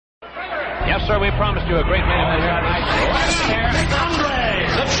Yes, sir, we promised you a great main event here tonight. It's Andre,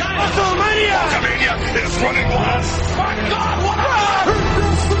 the China WrestleMania! WrestleMania is running wild. My God, what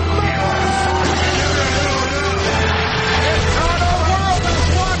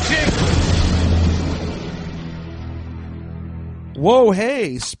Whoa,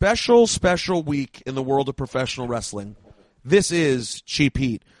 hey, special week in the world of professional wrestling. This is Cheap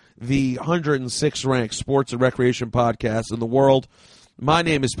Heat, the 106th ranked sports and recreation podcast in the world. My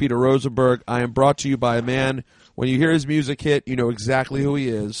name is Peter Rosenberg. I am brought to you by a man, when you hear his music hit, you know exactly who he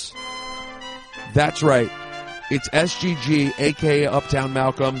is. That's right. It's SGG, a.k.a. Uptown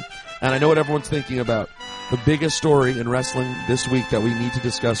Malcolm, and I know what everyone's thinking about. The biggest story in wrestling this week that we need to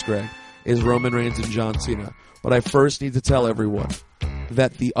discuss, Greg, is Roman Reigns and John Cena. But I first need to tell everyone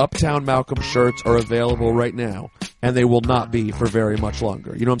that the Uptown Malcolm shirts are available right now, and they will not be for very much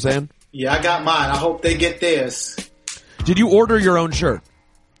longer. You know what I'm saying? Yeah, I got mine. I hope they get theirs. Did you order your own shirt?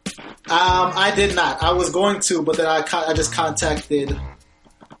 I did not. I was going to, but then I just contacted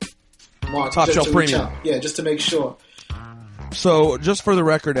Mark. Top Shelf Premium. Yeah, just to make sure. So, just for the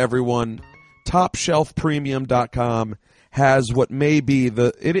record, everyone, TopShelfPremium.com has what may be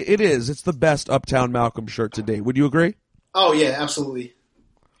it's the best Uptown Malcolm shirt to date. Would you agree? Oh, yeah, absolutely.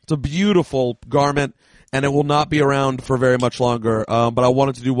 It's a beautiful garment, and it will not be around for very much longer. But I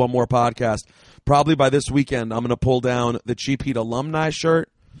wanted to do one more podcast. Probably by this weekend, I'm going to pull down the Cheap Heat alumni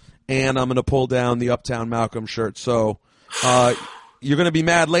shirt, and I'm going to pull down the Uptown Malcolm shirt. So you're going to be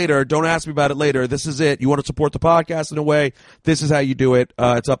mad later. Don't ask me about it later. This is it. You want to support the podcast in a way, this is how you do it.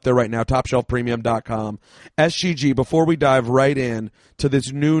 It's up there right now, TopShelfPremium.com. SGG, before we dive right in to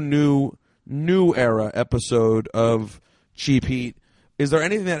this new era episode of Cheap Heat, is there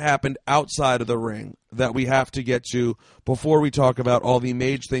anything that happened outside of the ring that we have to get to before we talk about all the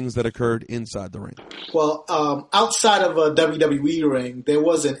major things that occurred inside the ring? Well, outside of a WWE ring, there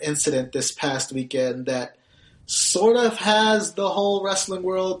was an incident this past weekend that sort of has the whole wrestling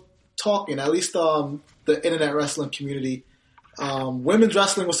world talking, at least the internet wrestling community. Women's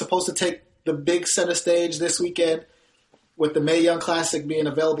wrestling was supposed to take the big center stage this weekend with the Mae Young Classic being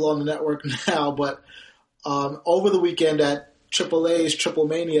available on the network now, but over the weekend at AAA's Triple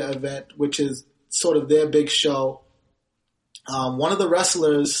Mania event, which is sort of their big show, one of the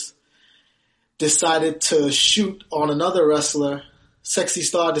wrestlers decided to shoot on another wrestler. Sexy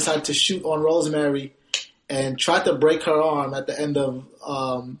Star decided to shoot on Rosemary and tried to break her arm at the end of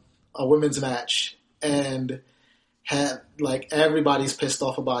a women's match. And had, everybody's pissed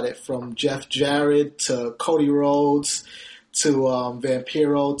off about it, from Jeff Jarrett to Cody Rhodes to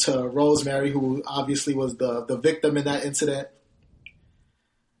Vampiro to Rosemary, who obviously was the victim in that incident.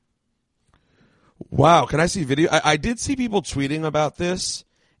 Wow, can I see video? I did see people tweeting about this,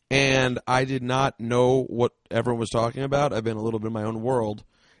 and I did not know what everyone was talking about. I've been a little bit in my own world.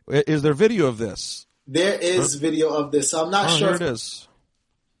 Is there video of this? There is video of this. I'm not sure. Here it is.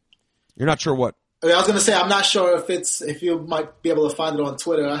 You're not sure what? I was going to say, I'm not sure if you might be able to find it on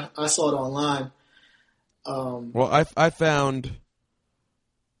Twitter. I saw it online. Well, I found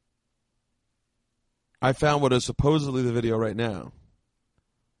what is supposedly the video right now.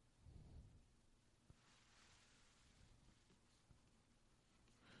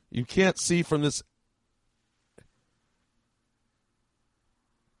 You can't see from this.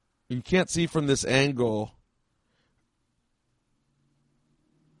 You can't see from this angle.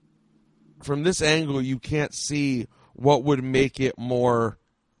 From this angle, you can't see what would make it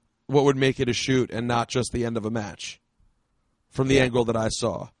a shoot and not just the end of a match. From the angle that I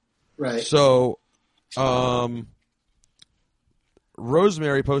saw. Right. So,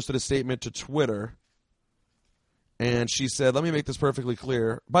 Rosemary posted a statement to Twitter, and she said, "Let me make this perfectly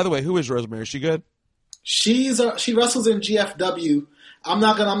clear." By the way, who is Rosemary? Is she good? She wrestles in GFW. I'm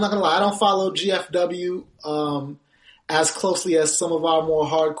not gonna lie. I don't follow GFW as closely as some of our more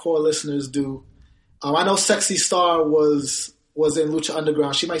hardcore listeners do. I know Sexy Star was in Lucha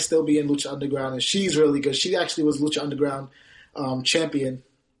Underground. She might still be in Lucha Underground, and she's really good. She actually was Lucha Underground champion,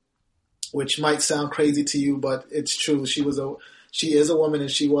 which might sound crazy to you, but it's true. She is a woman, and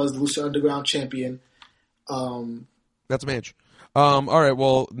she was Lucha Underground champion. That's Mage. All right,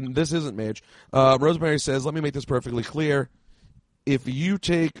 well, this isn't Mage. Rosemary says, "Let me make this perfectly clear. If you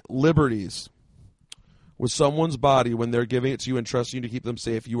take liberties with someone's body when they're giving it to you and trusting you to keep them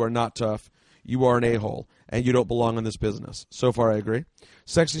safe, you are not tough. You are an a-hole, and you don't belong in this business." So far, I agree.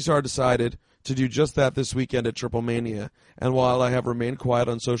 Sexy Star decided to do just that this weekend at Triple Mania, and while I have remained quiet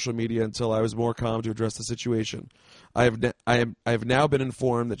on social media until I was more calm to address the situation, I have now been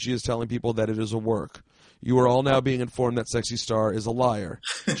informed that she is telling people that it is a work. You are all now being informed that Sexy Star is a liar.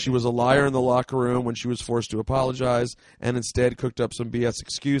 She was a liar in the locker room when she was forced to apologize and instead cooked up some BS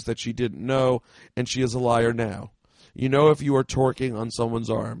excuse that she didn't know, and she is a liar now. You know if you are torquing on someone's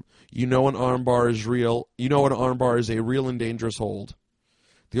arm. You know an armbar is real. You know an armbar is a real and dangerous hold.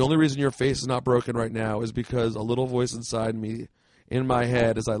 The only reason your face is not broken right now is because a little voice inside me, in my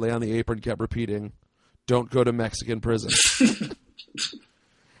head, as I lay on the apron, kept repeating, "Don't go to Mexican prison."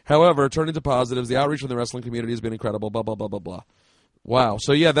 However, turning to positives, the outreach from the wrestling community has been incredible, blah, blah, blah, blah, blah. Wow.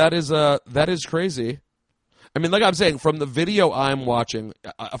 So, yeah, that is crazy. I mean, like I'm saying, from the video I'm watching,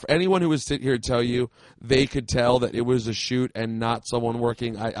 for anyone who would sit here and tell you they could tell that it was a shoot and not someone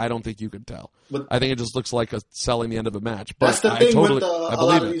working, I don't think you could tell. But I think it just looks like selling the end of a match. But that's the thing with a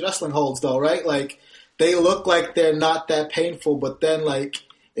lot of these wrestling holds, though, right? Like, they look like they're not that painful, but then, like,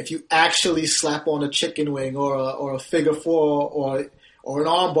 if you actually slap on a chicken wing or a figure four or an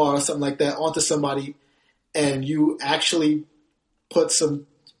armbar or something like that onto somebody, and you actually put some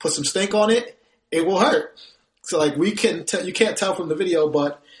stink on it, it will hurt. So like you can't tell from the video,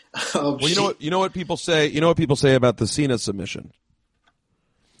 but well, you know what people say. You know what people say about the Cena submission.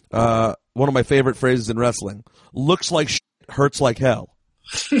 One of my favorite phrases in wrestling: "Looks like shit, hurts like hell,"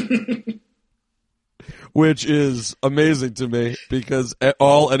 which is amazing to me because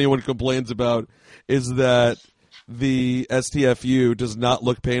all anyone complains about is that the STFU does not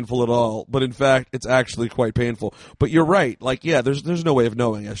look painful at all, but in fact, it's actually quite painful. But you're right. Like, yeah, there's no way of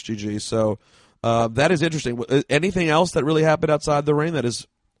knowing SGG. So. That is interesting. Anything else that really happened outside the ring that is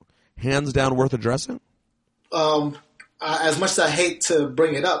hands down worth addressing? As much as I hate to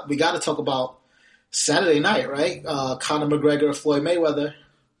bring it up, we got to talk about Saturday night, right? Conor McGregor, Floyd Mayweather.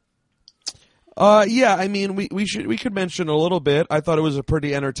 Yeah, I mean, we could mention a little bit. I thought it was a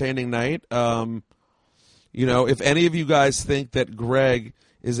pretty entertaining night. If any of you guys think that Greg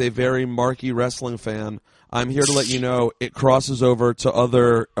is a very marky wrestling fan, I'm here to let you know it crosses over to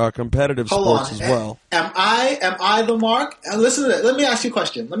other competitive sports as well. Am I the mark? Listen to that. Let me ask you a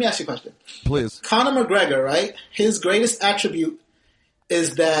question. Please. Conor McGregor, right? His greatest attribute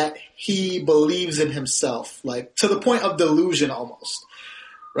is that he believes in himself, like to the point of delusion almost,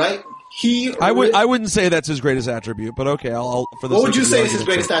 right? I wouldn't say that's his greatest attribute, but okay. I'll for the. What would you say is his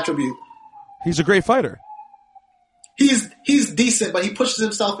greatest attribute? He's a great fighter. He's decent, but he pushes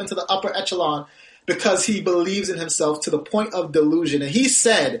himself into the upper echelon because he believes in himself to the point of delusion. And he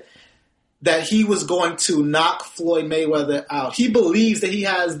said that he was going to knock Floyd Mayweather out. He believes that he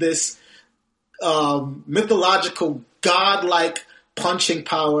has this mythological, godlike punching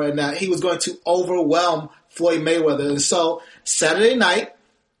power and that he was going to overwhelm Floyd Mayweather. And so Saturday night,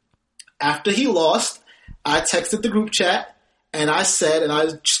 after he lost, I texted the group chat and I said, and I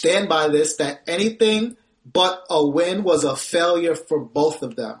stand by this, that anything but a win was a failure for both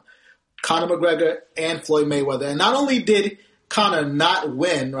of them. Conor McGregor and Floyd Mayweather. And not only did Conor not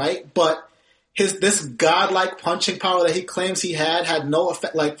win, right, but this godlike punching power that he claims he had no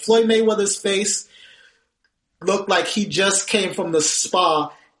effect. Like Floyd Mayweather's face looked like he just came from the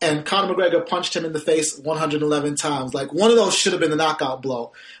spa and Conor McGregor punched him in the face 111 times. Like one of those should have been the knockout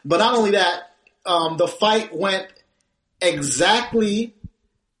blow. But not only that, the fight went exactly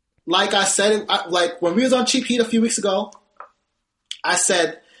like I said. Like when we was on Cheap Heat a few weeks ago, I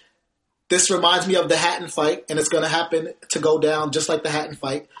said, this reminds me of the Hatton fight, and it's going to happen to go down just like the Hatton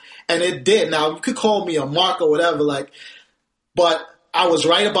fight. And it did. Now, you could call me a mark or whatever, but I was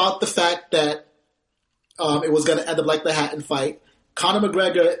right about the fact that it was going to end up like the Hatton fight. Conor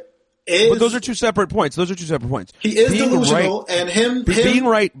McGregor is... But those are two separate points. He is delusional, and him...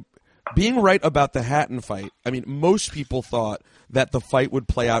 Being right about the Hatton fight, I mean, most people thought that the fight would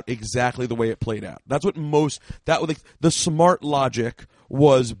play out exactly the way it played out. That's what the smart logic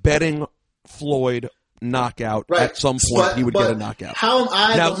was betting Floyd knockout at some point he would get a knockout. How am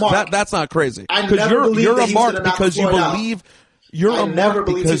I the mark? That's not crazy. Because you're a mark because you believe. You're a mark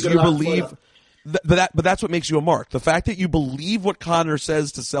because you believe. But that's what makes you a mark. The fact that you believe what Conor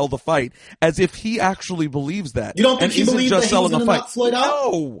says to sell the fight, as if he actually believes that. You don't think he believes that he was going to knock Floyd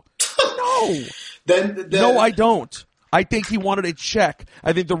out? No. Then no, I don't. I think he wanted a check.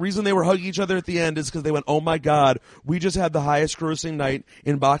 I think the reason they were hugging each other at the end is because they went, oh my God, we just had the highest grossing night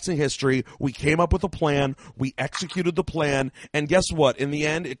in boxing history. We came up with a plan. We executed the plan. And guess what? In the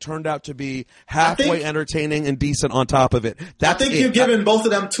end, it turned out to be halfway entertaining and decent on top of it. I think you're giving both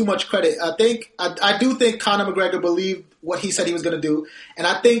of them too much credit. I do think Conor McGregor believed what he said he was going to do. And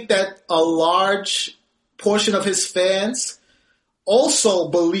I think that a large portion of his fans also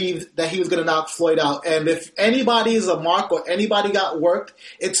believed that he was going to knock Floyd out. And if anybody is a mark or anybody got worked,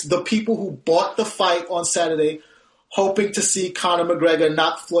 it's the people who bought the fight on Saturday hoping to see Conor McGregor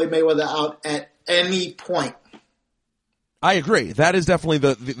knock Floyd Mayweather out at any point. I agree. That is definitely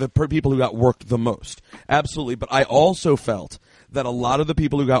the people who got worked the most. Absolutely. But I also felt that a lot of the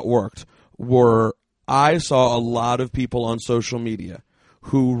people who got worked I saw a lot of people on social media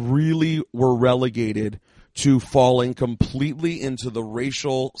who really were relegated to falling completely into the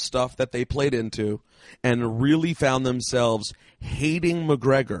racial stuff that they played into and really found themselves hating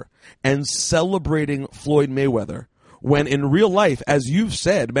McGregor and celebrating Floyd Mayweather. When in real life, as you've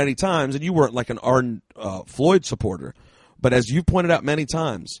said many times, and you weren't like an ardent Floyd supporter, but as you've pointed out many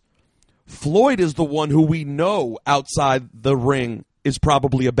times, Floyd is the one who we know outside the ring is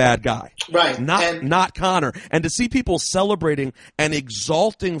probably a bad guy. Right. Not Conor. And to see people celebrating and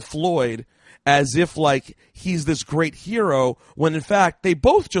exalting Floyd as if like he's this great hero when in fact they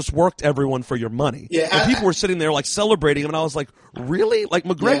both just worked everyone for your money. Yeah, and people were sitting there like celebrating him and I was like, really? Like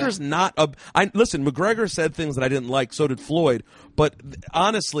McGregor's not listen, McGregor said things that I didn't like, so did Floyd, but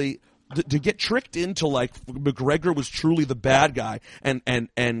honestly to get tricked into like McGregor was truly the bad guy and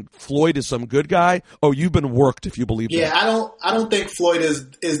Floyd is some good guy. Oh, you've been worked if you believe that. Yeah, I don't think Floyd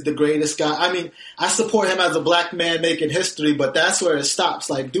is the greatest guy. I mean, I support him as a black man making history, but that's where it stops.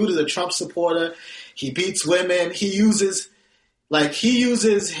 Like, dude is a Trump supporter. He beats women. He uses the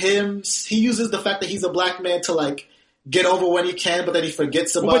fact that he's a black man to like get over when he can, but then he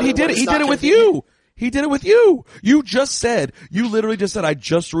forgets about it. But he did it with you. He did it with you. You literally just said, I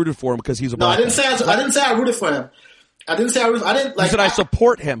just rooted for him because he's a black man. I didn't say I rooted for him. I didn't like. You said I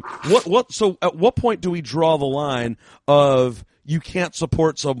support him. So at what point do we draw the line of you can't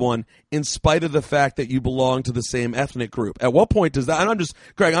support someone in spite of the fact that you belong to the same ethnic group? At what point does that, and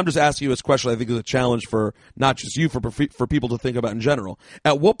Greg, I'm just asking you this question I think is a challenge for not just you, for people to think about in general.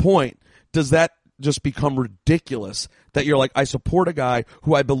 At what point does that just become ridiculous that you're like, I support a guy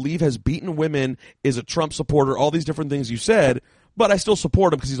who I believe has beaten women, is a Trump supporter, all these different things you said, but I still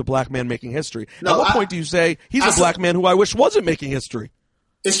support him because he's a black man making history? At what point do you say he's a black man who I wish wasn't making history?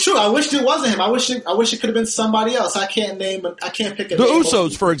 It's true. I wish it wasn't him. I wish it could have been somebody else. I can't pick a name. The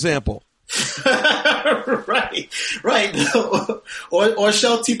Usos, for example. right. or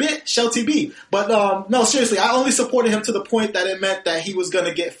Shelty B. But no, seriously, I only supported him to the point that it meant that he was going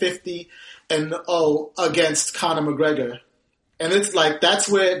to get 50-0 against Conor McGregor. And it's like, that's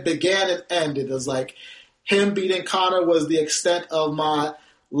where it began and ended. It was like, him beating Conor was the extent of my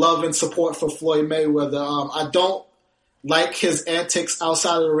love and support for Floyd Mayweather. I don't like his antics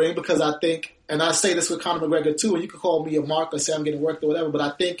outside of the ring because I think, and I say this with Conor McGregor too, and you can call me a mark or say I'm getting worked or whatever, but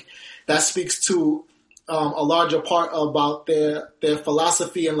I think that speaks to a larger part about their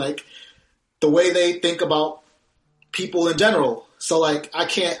philosophy and like the way they think about people in general. So like I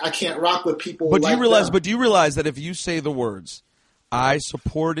can't rock with people. But like do you realize that if you say the words, I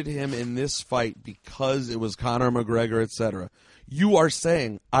supported him in this fight because it was Conor McGregor, etc., you are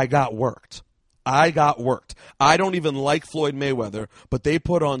saying I got worked. I don't even like Floyd Mayweather, but they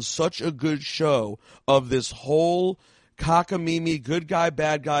put on such a good show of this whole cockamamie, good guy,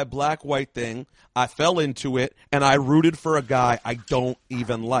 bad guy, black, white thing. I fell into it, and I rooted for a guy I don't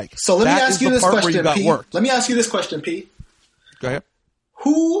even like. So let me ask you this question, P. Let me ask you this question, P. Go ahead.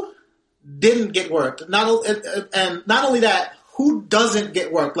 Who didn't get worked? And not only that, who doesn't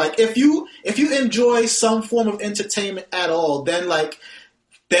get worked? Like if you enjoy some form of entertainment at all,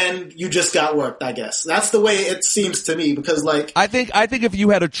 then you just got worked, I guess. That's the way it seems to me because like I think if you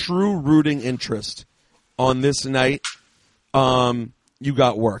had a true rooting interest on this night, you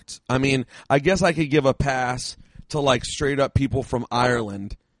got worked. I mean, I guess I could give a pass to like straight up people from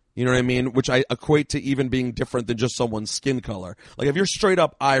Ireland, you know what I mean? Which I equate to even being different than just someone's skin color. Like if you're straight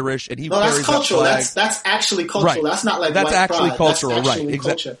up Irish and he carries that's cultural. That flag, that's actually cultural. Right. That's not like that's white actually pride. cultural, that's right?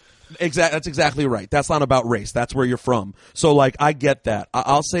 Culture. That's exactly right. That's not about race. That's where you're from. So like I get that.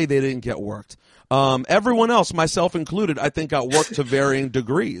 I'll say they didn't get worked. Everyone else, myself included, I think got worked to varying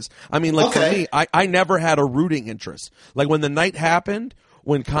degrees. I mean, like for me, I never had a rooting interest. Like when the night happened,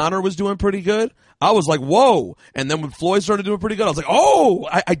 when Conor was doing pretty good, I was like, whoa. And then when Floyd started doing pretty good, I was like, oh,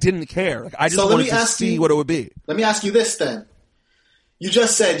 I didn't care. Like, I just wanted to see what it would be. Let me ask you this then. You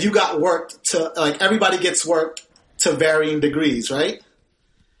just said you got worked to, like everybody gets worked to varying degrees, right?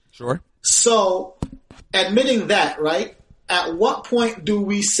 Sure. So admitting that, right, at what point do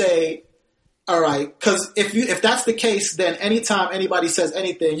we say, all right, because if that's the case, then anytime anybody says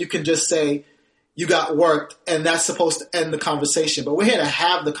anything, you can just say you got worked, and that's supposed to end the conversation. But we're here to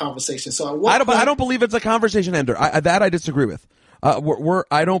have the conversation. So at what point, I don't believe it's a conversation ender. That I disagree with.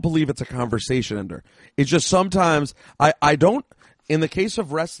 I don't believe it's a conversation ender. It's just sometimes I don't. In the case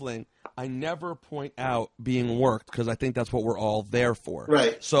of wrestling, I never point out being worked because I think that's what we're all there for.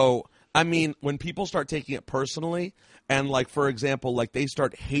 Right. So I mean, when people start taking it personally, and like, for example, like they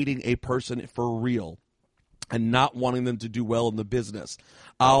start hating a person for real and not wanting them to do well in the business,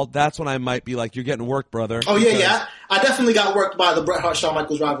 that's when I might be like, you're getting worked, brother. Oh, yeah. I definitely got worked by the Bret Hart Shawn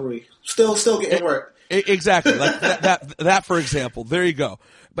Michaels rivalry. Still getting worked. Exactly. Like that, for example. There you go.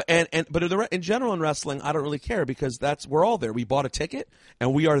 But in general in wrestling, I don't really care because we're all there. We bought a ticket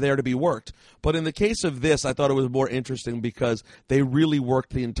and we are there to be worked. But in the case of this, I thought it was more interesting because they really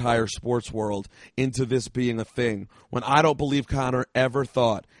worked the entire sports world into this being a thing. When I don't believe Connor ever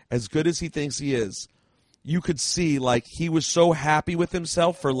thought, as good as he thinks he is, you could see like he was so happy with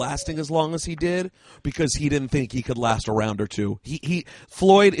himself for lasting as long as he did because he didn't think he could last a round or two.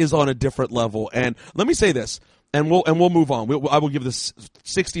 Floyd is on a different level. And let me say this, and we'll move on. I will give this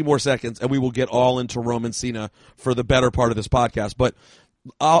 60 more seconds, and we will get all into Roman Cena for the better part of this podcast. But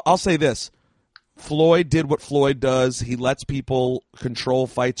I'll say this. Floyd did what Floyd does. He lets people control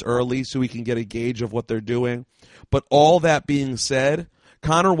fights early so he can get a gauge of what they're doing. But all that being said,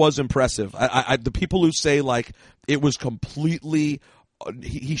 Connor was impressive. The people who say like it was completely,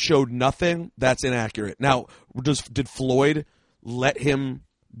 he showed nothing, that's inaccurate. Now, did Floyd let him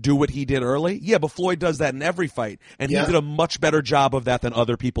do what he did early? Yeah, but Floyd does that in every fight, and he did a much better job of that than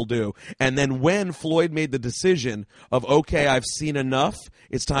other people do. And then when Floyd made the decision of, okay, I've seen enough,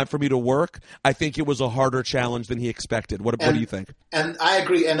 it's time for me to work, I think it was a harder challenge than he expected. What do you think? And I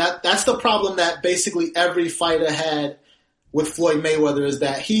agree, and that's the problem that basically every fighter had with Floyd Mayweather is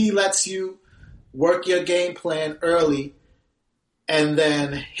that he lets you work your game plan early, and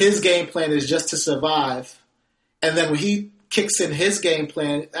then his game plan is just to survive. And then when he kicks in his game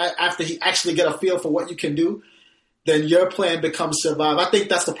plan, after he actually get a feel for what you can do, then your plan becomes survive. I think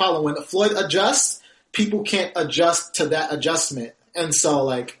that's the problem. When Floyd adjusts, people can't adjust to that adjustment. And so,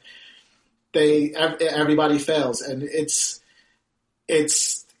 like, everybody fails. And it's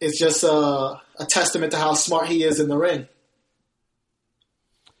just a testament to how smart he is in the ring.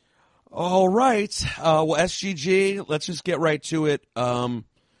 All right. Well, SGG, let's just get right to it.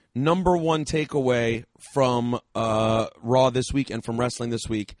 Number one takeaway from Raw this week and from wrestling this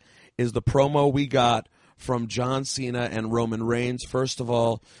week is the promo we got from John Cena and Roman Reigns. First of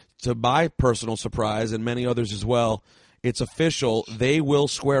all, to my personal surprise and many others as well, it's official. They will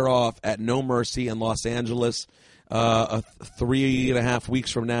square off at No Mercy in Los Angeles 3.5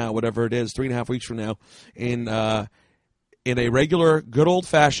 weeks from now, whatever it is, 3.5 weeks from now, in a regular, good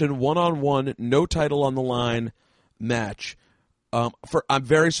old-fashioned, one-on-one, no title on the line match. I'm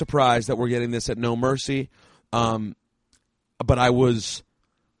very surprised that we're getting this at No Mercy, but I was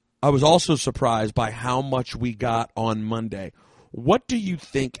also surprised by how much we got on Monday. What do you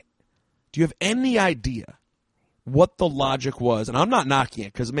think? Do you have any idea what the logic was? And I'm not knocking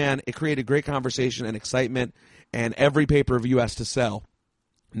it because, man, it created great conversation and excitement, and every pay-per-view has to sell,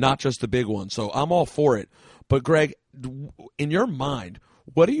 not just the big one. So I'm all for it. But, Greg, in your mind,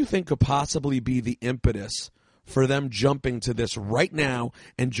 what do you think could possibly be the impetus for them jumping to this right now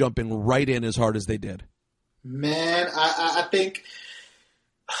and jumping right in as hard as they did? Man, I think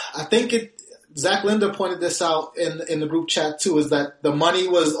Zach Linder pointed this out in the group chat too, is that the money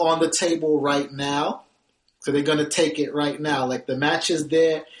was on the table right now. So they're going to take it right now. Like, the match is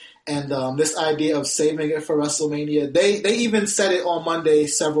there, and this idea of saving it for WrestleMania. They even said it on Monday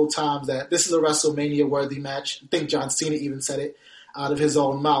several times that this is a WrestleMania-worthy match. I think John Cena even said it out of his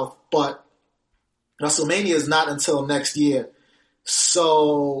own mouth. But WrestleMania is not until next year.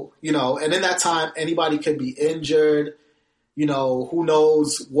 So, and in that time, anybody could be injured. Who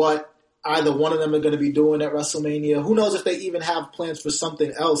knows what either one of them are going to be doing at WrestleMania. Who knows if they even have plans for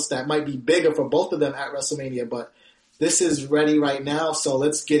something else that might be bigger for both of them at WrestleMania. But this is ready right now, so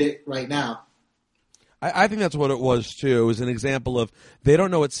let's get it right now. I think that's what it was, too. It was an example of they don't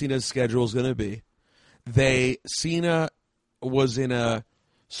know what Cena's schedule is going to be. Cena was in a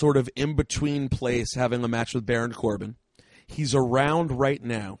sort of in-between place having a match with Baron Corbin. He's around right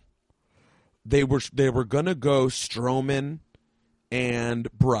now. They were going to go Strowman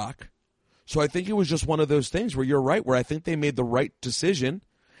and Brock. So I think it was just one of those things where you're right, where I think they made the right decision.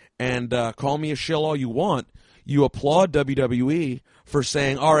 And call me a shill all you want. You applaud WWE for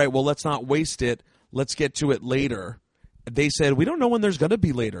saying, all right, well, let's not waste it. Let's get to it later. They said, we don't know when there's going to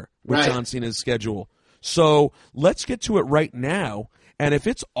be later with John Cena's schedule. So let's get to it right now. And if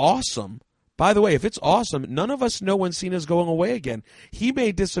it's awesome, by the way, if it's awesome, none of us know when Cena's going away again. He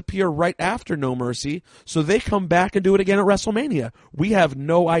may disappear right after No Mercy, so they come back and do it again at WrestleMania. We have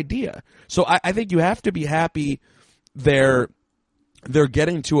no idea. So I think you have to be happy they're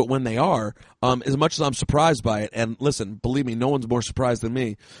getting to it when they are, as much as I'm surprised by it. And listen, believe me, no one's more surprised than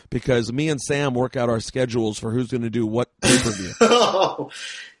me, because me and Sam work out our schedules for who's going to do what pay-per-view.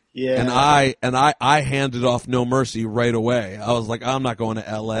 Yeah. And I handed off No Mercy right away. I was like, I'm not going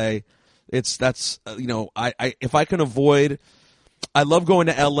to LA. If I can avoid, I love going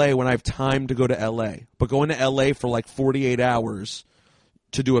to LA when I have time to go to LA. But going to LA for like 48 hours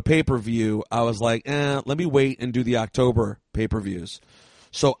to do a pay-per-view, I was like, let me wait and do the October pay-per-views.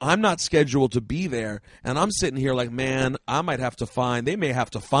 So I'm not scheduled to be there, and I'm sitting here like, man, they may have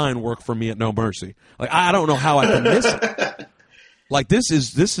to find work for me at No Mercy. Like, I don't know how I can miss it. Like, this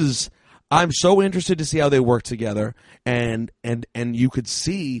is, I'm so interested to see how they work together, and you could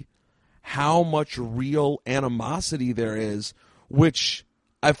see how much real animosity there is, which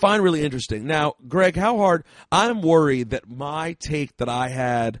I find really interesting. Now, Greg, I'm worried that my take that I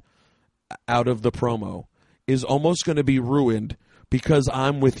had out of the promo is almost going to be ruined because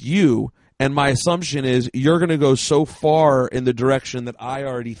I'm with you, and my assumption is you're going to go so far in the direction that I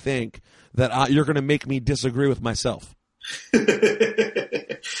already think that you're going to make me disagree with myself.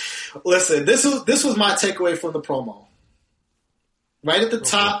 Listen, this was my takeaway from the promo. Right at the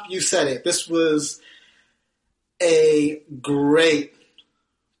top, you said it. This was a great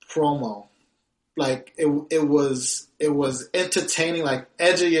promo. Like it was entertaining, like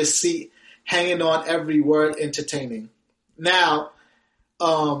edge of your seat, hanging on every word, entertaining. Now,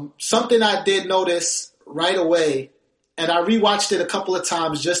 something I did notice right away, and I rewatched it a couple of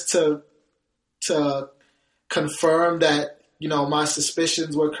times just to confirm that, my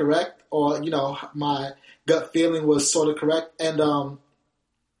suspicions were correct, or, my gut feeling was sort of correct. And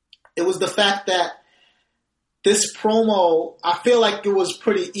it was the fact that this promo, I feel like it was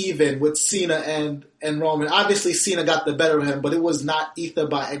pretty even with Cena and Roman. Obviously, Cena got the better of him, but it was not ether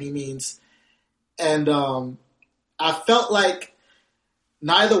by any means. And I felt like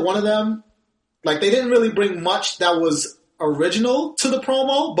neither one of them, like, they didn't really bring much that was original to the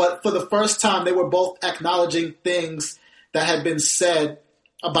promo, but for the first time, they were both acknowledging things that had been said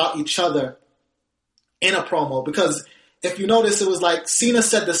about each other in a promo. Because if you notice, it was like Cena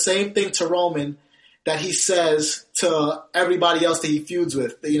said the same thing to Roman that he says to everybody else that he feuds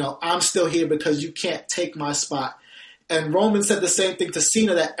with. I'm still here because you can't take my spot. And Roman said the same thing to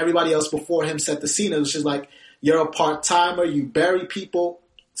Cena that everybody else before him said to Cena, which is like, you're a part-timer, you bury people.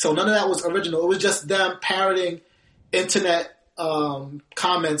 So none of that was original. It was just them parroting internet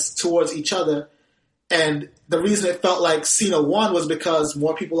comments towards each other. And the reason it felt like Cena won was because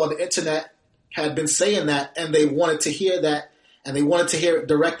more people on the internet had been saying that, and they wanted to hear that, and they wanted to hear it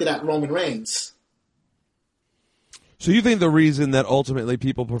directed at Roman Reigns. So you think the reason that ultimately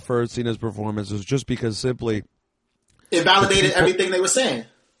people preferred Cena's performance was just because simply it validated everything they were saying?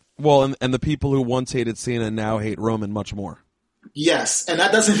 Well, and the people who once hated Cena now hate Roman much more. Yes, and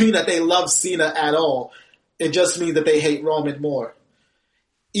that doesn't mean that they love Cena at all. It just means that they hate Roman more.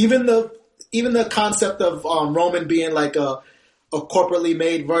 Even the concept of Roman being like a corporately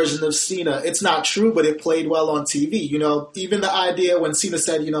made version of Cena, it's not true, but it played well on TV. Even the idea when Cena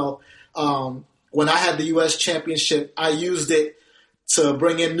said, when I had the U.S. Championship, I used it to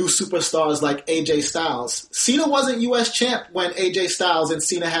bring in new superstars like AJ Styles. Cena wasn't U.S. champ when AJ Styles and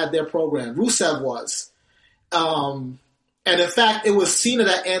Cena had their program. Rusev was. And in fact, it was Cena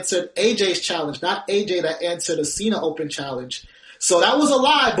that answered AJ's challenge, not AJ that answered a Cena Open challenge. So that was a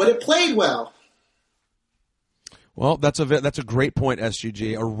lie, but it played well. Well, that's a great point,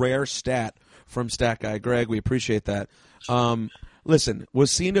 SGG. A rare stat from Stat Guy Greg. We appreciate that. Listen,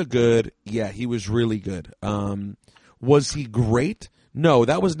 was Cena good? Yeah, he was really good. Was he great? No,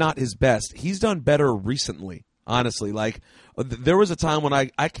 that was not his best. He's done better recently, honestly. Like, there was a time when I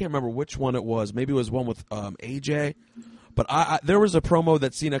can't remember which one it was. Maybe it was one with AJ. But there was a promo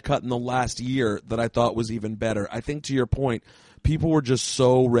that Cena cut in the last year that I thought was even better. I think, to your point, people were just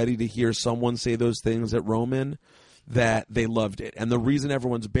so ready to hear someone say those things at Roman that they loved it. And the reason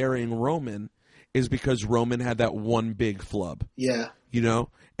everyone's burying Roman is because Roman had that one big flub. Yeah.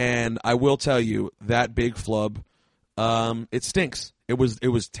 And I will tell you, that big flub, it stinks. It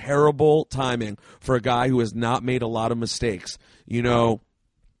was terrible timing for a guy who has not made a lot of mistakes.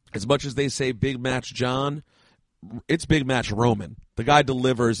 As much as they say big match John, it's big match Roman. The guy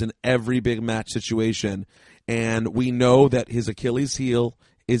delivers in every big match situation, and we know that his Achilles heel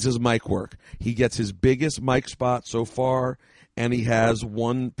is his mic work. He gets his biggest mic spot so far, and he has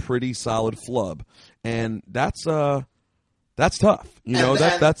one pretty solid flub, and that's tough. That's.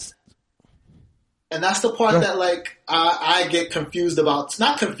 And that's the part that, like, I get confused about. It's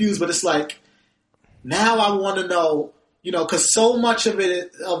not confused, but it's like, now I want to know, because so much of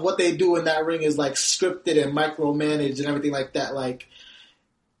it, of what they do in that ring is, like, scripted and micromanaged and everything like that. Like,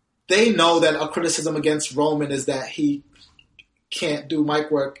 they know that a criticism against Roman is that he can't do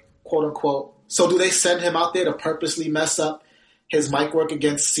mic work, quote unquote. So do they send him out there to purposely mess up his mic work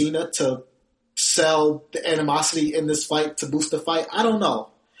against Cena to sell the animosity in this fight to boost the fight? I don't know.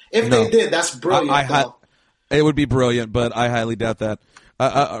 If they did, that's brilliant. It would be brilliant, but I highly doubt that.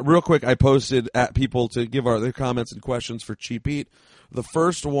 Real quick, I posted at people to give their comments and questions for Cheap Heat. The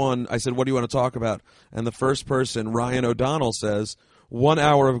first one, I said, what do you want to talk about? And the first person, Ryan O'Donnell, says, 1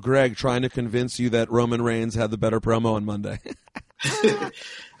 hour of Greg trying to convince you that Roman Reigns had the better promo on Monday. I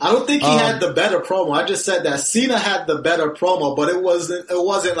don't think he had the better promo. I just said that Cena had the better promo, but it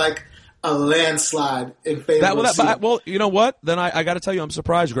wasn't like a landslide in favor of Cena. Well, you know what? Then I got to tell you, I'm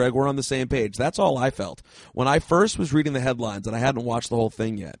surprised, Greg. We're on the same page. That's all I felt. When I first was reading the headlines, and I hadn't watched the whole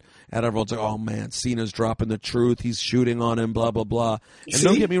thing yet, and everyone's like, oh, man, Cena's dropping the truth. He's shooting on him, blah, blah, blah. And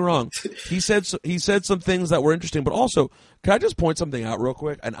don't get me wrong. He said some things that were interesting, but also, can I just point something out real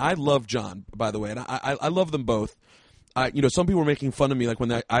quick? And I love John, by the way, and I love them both. Some people were making fun of me, like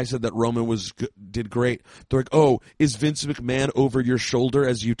when I said that Roman did great. They're like, "Oh, is Vince McMahon over your shoulder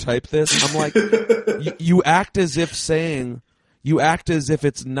as you type this?" I'm like, you act as if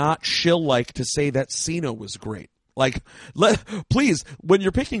it's not shill-like to say that Cena was great. Like, please, when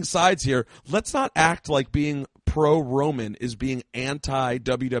you're picking sides here, let's not act like being pro-Roman is being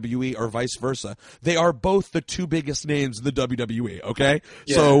anti-WWE or vice versa. They are both the two biggest names in the WWE, okay?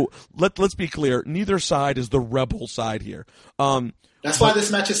 Yeah. So let's be clear. Neither side is the rebel side here. That's why this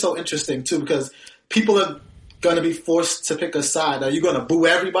match is so interesting, too, because people are going to be forced to pick a side. Are you going to boo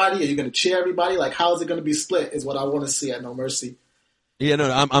everybody? Are you going to cheer everybody? Like, how is it going to be split is what I want to see at No Mercy. Yeah,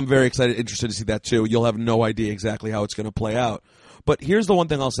 no, I'm very interested to see that, too. You'll have no idea exactly how it's going to play out. But here's the one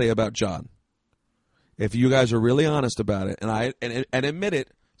thing I'll say about John. If you guys are really honest about it, and admit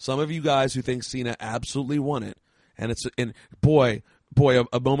it, some of you guys who think Cena absolutely won it, and boy,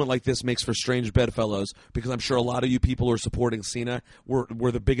 a moment like this makes for strange bedfellows, because I'm sure a lot of you people who are supporting Cena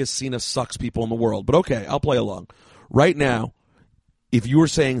were the biggest Cena sucks people in the world. But okay, I'll play along. Right now, if you were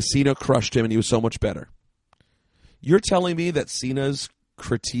saying Cena crushed him and he was so much better, you're telling me that Cena's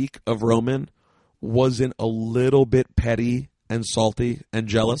critique of Roman wasn't a little bit petty and salty and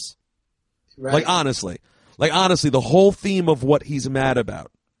jealous? Right. Like honestly, the whole theme of what he's mad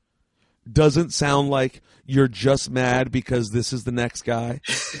about doesn't sound like you're just mad because this is the next guy.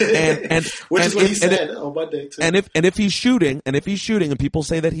 And which is what he said on Monday too. And if he's shooting, and people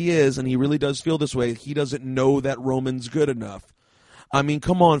say that he is, and he really does feel this way, he doesn't know that Roman's good enough. I mean,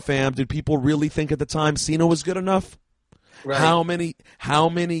 come on, fam. Did people really think at the time Cena was good enough? Right. How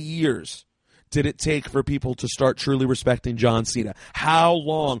many years did it take for people to start truly respecting John Cena? How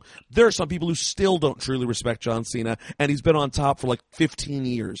long? There are some people who still don't truly respect John Cena, and he's been on top for like 15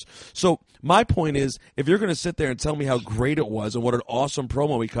 years. So my point is, if you're going to sit there and tell me how great it was and what an awesome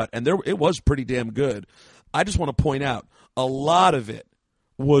promo he cut, and it was pretty damn good, I just want to point out a lot of it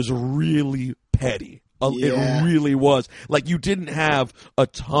was really petty. Yeah. It really was. Like, you didn't have a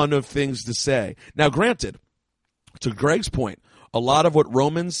ton of things to say. Now, granted, to Greg's point, a lot of what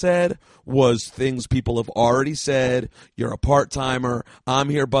Roman said was things people have already said. You're a part-timer. I'm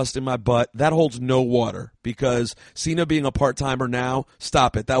here busting my butt. That holds no water, because Cena being a part-timer now,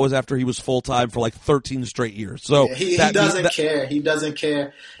 stop it. That was after he was full-time for like 13 straight years. So yeah, he doesn't care. He doesn't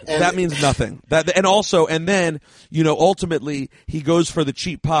care. And that means nothing. And then, ultimately he goes for the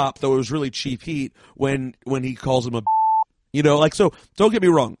cheap pop, though it was really cheap heat when he calls him a so don't get me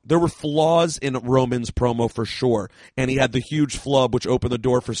wrong. There were flaws in Roman's promo for sure, and he had the huge flub which opened the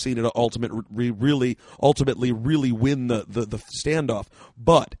door for Cena to ultimately really win the standoff.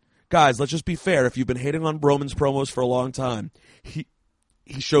 But guys, let's just be fair. If you've been hating on Roman's promos for a long time, he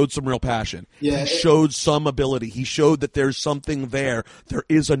showed some real passion. Yeah, he showed some ability. He showed that there's something there. There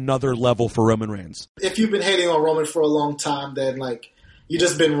is another level for Roman Reigns. If you've been hating on Roman for a long time, then you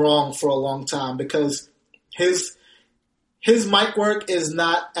just been wrong for a long time, because his mic work is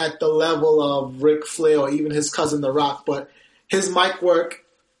not at the level of Ric Flair or even his cousin The Rock, but his mic work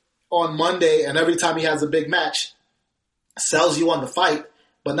on Monday and every time he has a big match sells you on the fight.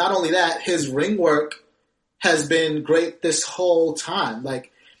 But not only that, his ring work has been great this whole time.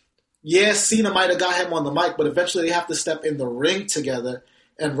 Cena might have got him on the mic, but eventually they have to step in the ring together.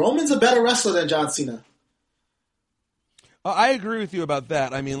 And Roman's a better wrestler than John Cena. I agree with you about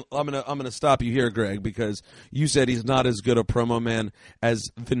that. I mean, I'm gonna stop you here, Greg, because you said he's not as good a promo man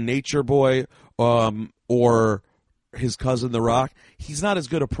as the Nature Boy or his cousin The Rock. He's not as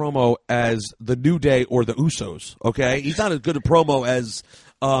good a promo as the New Day or the Usos. Okay, he's not as good a promo as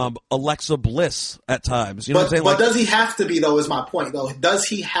Alexa Bliss at times. You know what I'm saying? But does he have to be, though? Is my point, though? Does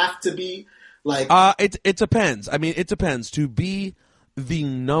he have to be It depends. I mean, it depends. To be the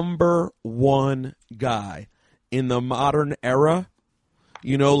number one guy in the modern era,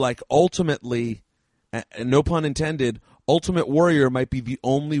 ultimately, no pun intended, Ultimate Warrior might be the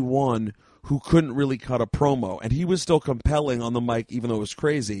only one who couldn't really cut a promo, and he was still compelling on the mic, even though it was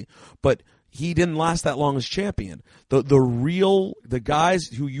crazy. But he didn't last that long as champion. The guys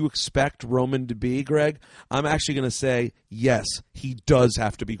who you expect Roman to be, Greg, I'm actually going to say, yes, he does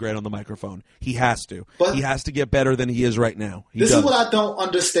have to be great on the microphone. He has to. But he has to get better than he is right now. This is what I don't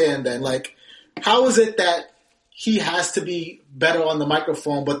understand then. Like, how is it that he has to be better on the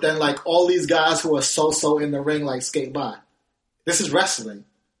microphone, but then like all these guys who are so in the ring like skate by? This is wrestling.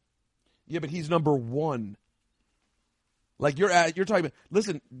 Yeah, but he's number one. Like you're talking about.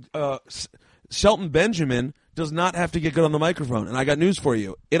 Listen, Shelton Benjamin does not have to get good on the microphone, and I got news for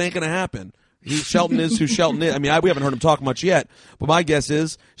you: it ain't going to happen. Shelton is who Shelton is. I mean, we haven't heard him talk much yet, but my guess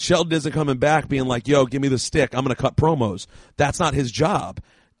is Shelton isn't coming back being like, "Yo, give me the stick. I'm going to cut promos." That's not his job.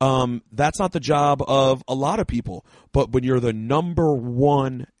 That's not the job of a lot of people. But when you're the number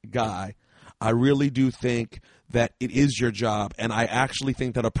one guy, I really do think that it is your job, and I actually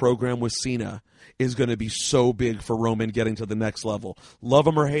think that a program with Cena is going to be so big for Roman getting to the next level. Love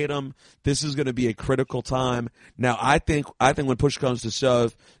him or hate him, this is going to be a critical time. Now, I think when push comes to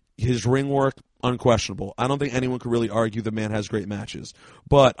shove, his ring work, unquestionable. I don't think anyone could really argue the man has great matches.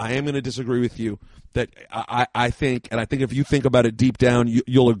 But I am going to disagree with you that I think if you think about it deep down,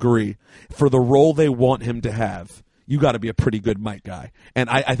 you'll agree. For the role they want him to have, you got to be a pretty good mic guy. And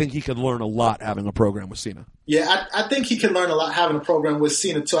I think he can learn a lot having a program with Cena. Yeah, I think he can learn a lot having a program with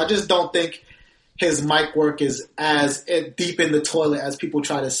Cena, too. I just don't think his mic work is as deep in the toilet as people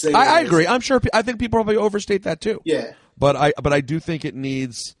try to say. I agree. I think people probably overstate that, too. Yeah. But I do think it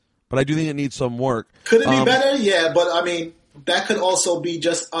needs some work. Could it be better? Yeah, but I mean, that could also be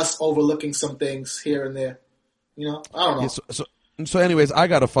just us overlooking some things here and there. You know, I don't know. Yeah, so anyways, I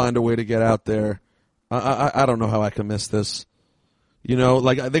got to find a way to get out there. I don't know how I can miss this. You know,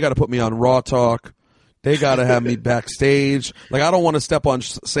 like they got to put me on Raw Talk. They got to have me backstage. Like I don't want to step on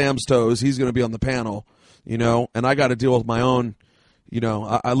Sam's toes. He's going to be on the panel. You know, and I got to deal with my own. You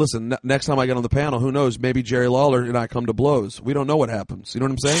know, I listen. Next time I get on the panel, who knows? Maybe Jerry Lawler and I come to blows. We don't know what happens. You know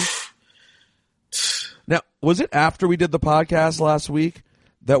what I'm saying? Now, was it after we did the podcast last week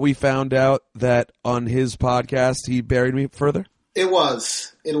that we found out that on his podcast he buried me further? It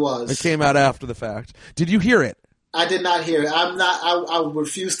was. It came out after the fact. Did you hear it? I did not hear it. I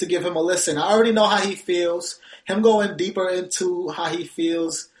refuse to give him a listen. I already know how he feels. Him going deeper into how he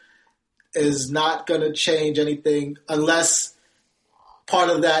feels is not going to change anything unless part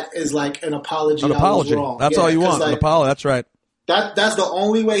of that is like an apology. An apology. I was wrong. That's all you want. Like, an apology. That's right. That's the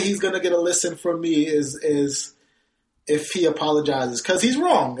only way he's going to get a listen from me is if he apologizes. Because he's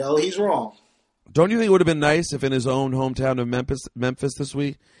wrong, yo. He's wrong. Don't you think it would have been nice if in his own hometown of Memphis this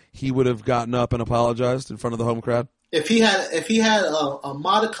week, he would have gotten up and apologized in front of the home crowd? If he had a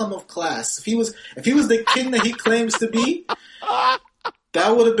modicum of class, if he was the king that he claims to be,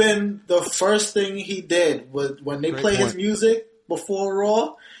 that would have been the first thing he did. When they play his music before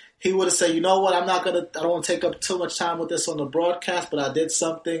Raw, he would have said, "You know what? I don't want to take up too much time with this on the broadcast, but I did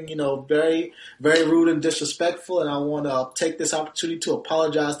something, very, very rude and disrespectful, and I want to take this opportunity to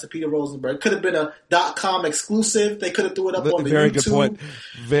apologize to Peter Rosenberg." Could have been a .com exclusive. They could have threw it up on the Very YouTube. Good point.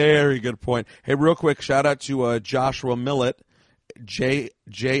 Very good point. Hey, real quick, shout out to Joshua Millett,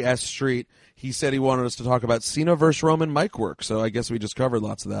 JS Street. He said he wanted us to talk about Cena versus Roman mic work, so I guess we just covered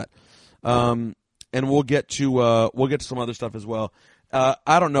lots of that. And we'll get to some other stuff as well.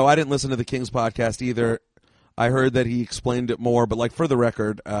 I don't know. I didn't listen to the King's podcast either. I heard that he explained it more, but like for the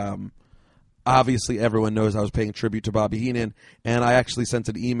record, obviously everyone knows I was paying tribute to Bobby Heenan, and I actually sent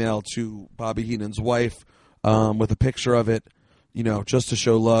an email to Bobby Heenan's wife with a picture of it, just to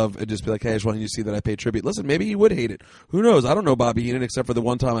show love and just be like, hey, I just wanted you to see that I paid tribute. Listen, maybe he would hate it. Who knows? I don't know Bobby Heenan except for the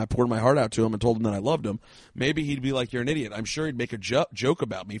one time I poured my heart out to him and told him that I loved him. Maybe he'd be like, you're an idiot. I'm sure he'd make a joke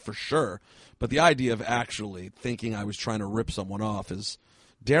about me for sure. But the idea of actually thinking I was trying to rip someone off is,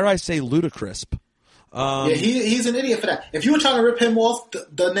 dare I say, ludicrous. Yeah, he's an idiot for that. If you were trying to rip him off,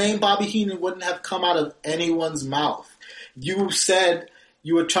 the name Bobby Heenan wouldn't have come out of anyone's mouth. You said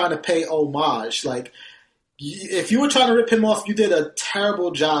you were trying to pay homage. Like, if you were trying to rip him off, you did a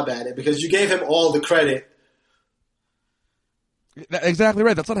terrible job at it because you gave him all the credit. Exactly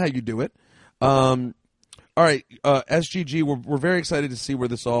right. That's not how you do it. All right, SGG, we're very excited to see where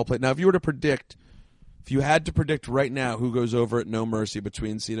this all plays. Now, if you had to predict right now who goes over at No Mercy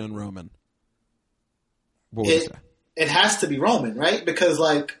between Cena and Roman, what would you say? It has to be Roman, right? Because,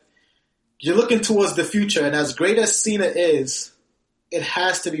 like, you're looking towards the future, and as great as Cena is, it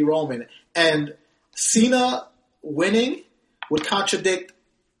has to be Roman. And Cena winning would contradict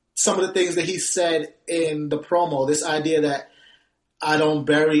some of the things that he said in the promo, this idea that I don't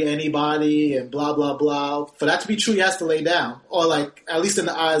bury anybody and blah, blah, blah. For that to be true, he has to lay down. Or like, at least in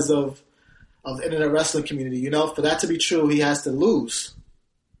the eyes of the internet wrestling community, you know, for that to be true, he has to lose.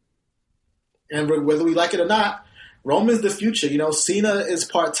 And whether we like it or not, Roman's the future. You know, Cena is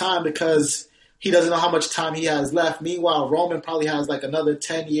part-time because he doesn't know how much time he has left. Meanwhile, Roman probably has like another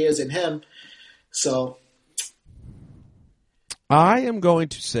 10 years in him. So I am going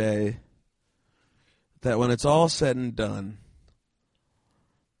to say that when it's all said and done,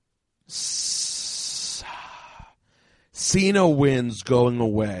 Cena wins going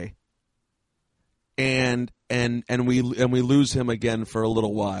away, and we lose him again for a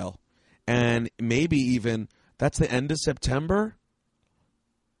little while, and maybe even that's the end of September.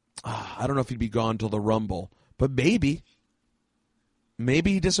 I don't know if he'd be gone till the Rumble, but maybe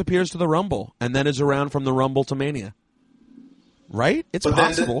he disappears to the Rumble and then is around from the Rumble to Mania. Right? It's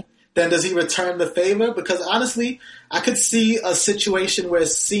possible. Then does he return the favor? Because honestly, I could see a situation where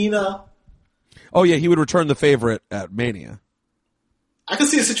Cena... Oh, yeah, he would return the favor at Mania. I could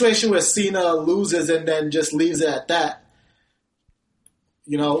see a situation where Cena loses and then just leaves it at that.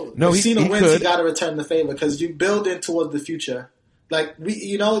 You know, if Cena wins, he got to return the favor because you build in towards the future. Like,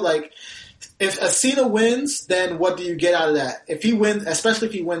 if a Cena wins, then what do you get out of that? If he wins, especially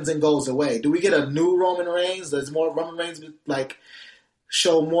if he wins and goes away, do we get a new Roman Reigns? Does more Roman Reigns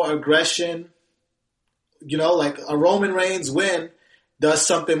show more aggression? You know, like a Roman Reigns win does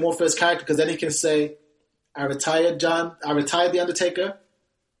something more for his character because then he can say, I retired The Undertaker,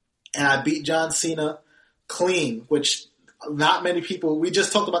 and I beat John Cena clean, which not many people. We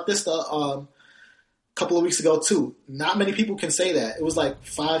just talked about this a couple of weeks ago too. Not many people can say that. It was like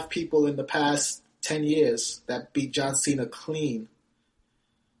 5 people in the past 10 years that beat John Cena clean.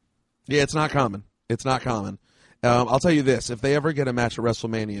 Yeah, it's not common. It's not common. I'll tell you this: if they ever get a match at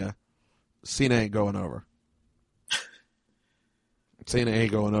WrestleMania, Cena ain't going over. Cena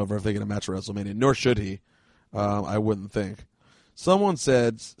ain't going over if they get a match at WrestleMania, nor should he. I wouldn't think. Someone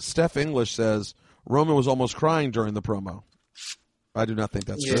said, Steph English says, Roman was almost crying during the promo. I do not think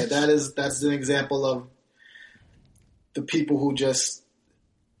that's true. Yeah, that's an example of the people who just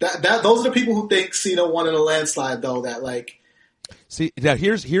those are the people who think Cena won in a landslide, though. That like, see, now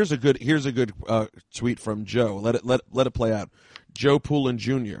here's a good tweet from Joe. Let it play out. Joe Poulin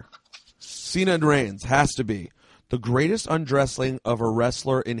Jr. Cena and Reigns has to be the greatest undressing of a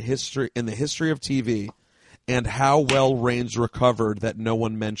wrestler in the history of TV, and how well Reigns recovered that no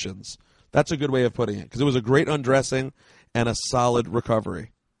one mentions. That's a good way of putting it because it was a great undressing and a solid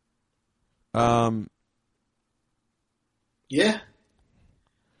recovery. Yeah.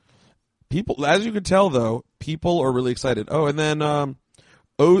 People, as you can tell, though, people are really excited. Oh, and then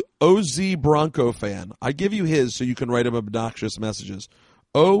OZ Bronco fan. I give you his so you can write him obnoxious messages.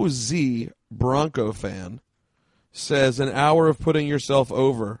 OZ Bronco fan says, an hour of putting yourself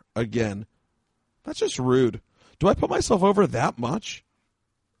over again. That's just rude. Do I put myself over that much?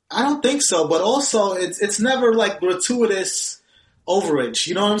 I don't think so, but also it's never like gratuitous overage.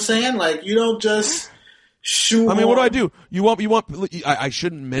 You know what I'm saying? Like you don't just shoot. I mean, what do? You want? I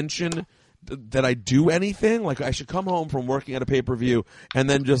shouldn't mention that I do anything. Like I should come home from working at a pay-per-view and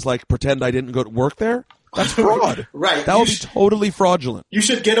then just like pretend I didn't go to work there. That's fraud. Right. That would be totally fraudulent. You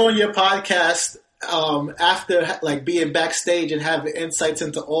should get on your podcast after like being backstage and have insights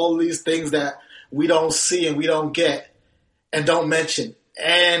into all these things that we don't see and we don't get and don't mention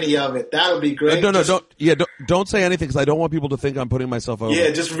any of it. That would be great. Don't say anything because I don't want people to think I'm putting myself over.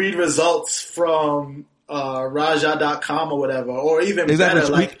 Yeah, just read results from Raja.com or whatever, or even exactly.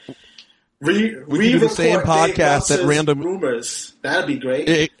 better, like read do the same podcast that random rumors. That'd be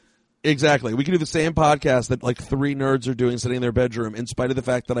great. Exactly. We can do the same podcast that like 3 nerds are doing sitting in their bedroom in spite of the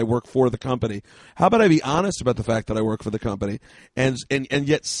fact that I work for the company. How about I be honest about the fact that I work for the company and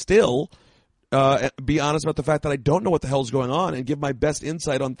yet still be honest about the fact that I don't know what the hell's going on and give my best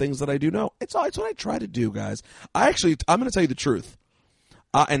insight on things that I do know. It's what I try to do, guys. I'm going to tell you the truth.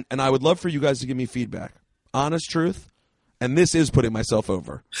 And I would love for you guys to give me feedback. Honest truth. And this is putting myself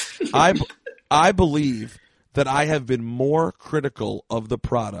over. I believe that I have been more critical of the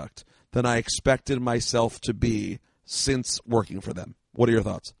product than I expected myself to be since working for them. What are your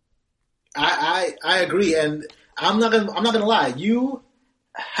thoughts? I agree, and I'm not gonna lie. You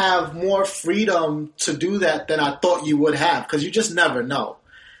have more freedom to do that than I thought you would have because you just never know.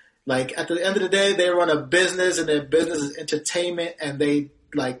 Like at the end of the day, they run a business, and their business is entertainment, and they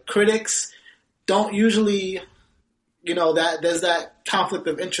like critics don't usually, that there's that conflict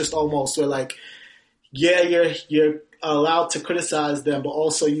of interest almost where like, yeah, you're allowed to criticize them, but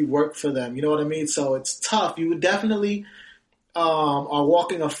also you work for them. You know what I mean? So it's tough. You would definitely are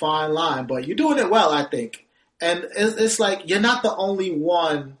walking a fine line, but you're doing it well, I think. And it's like, you're not the only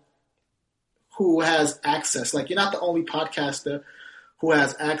one who has access. Like, you're not the only podcaster who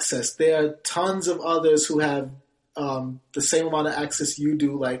has access. There are tons of others who have the same amount of access you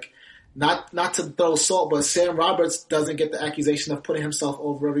do. Like, not to throw salt, but Sam Roberts doesn't get the accusation of putting himself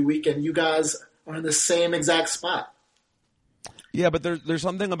over every week, and you guys are in the same exact spot. Yeah, but there's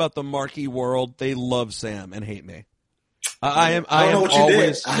something about the marquee world. They love Sam and hate me. I don't know what you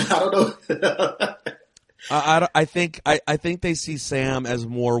always, did. I don't know. I think they see Sam as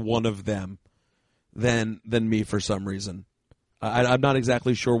more one of them than me for some reason. I'm not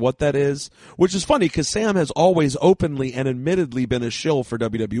exactly sure what that is, which is funny because Sam has always openly and admittedly been a shill for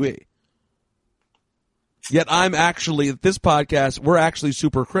WWE. Yet I'm actually, at this podcast, we're actually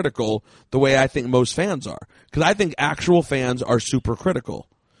super critical the way I think most fans are. Because I think actual fans are super critical.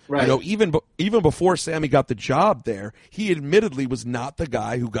 Right. You know, even before Sammy got the job there, he admittedly was not the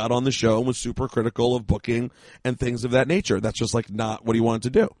guy who got on the show and was super critical of booking and things of that nature. That's just like not what he wanted to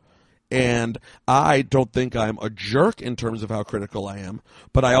do. And I don't think I'm a jerk in terms of how critical I am,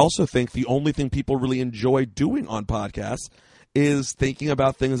 but I also think the only thing people really enjoy doing on podcasts is thinking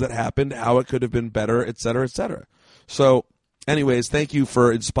about things that happened, how it could have been better, et cetera, et cetera. So, anyways, thank you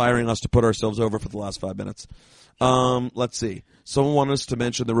for inspiring us to put ourselves over for the last 5 minutes. Let's see. Someone wanted us to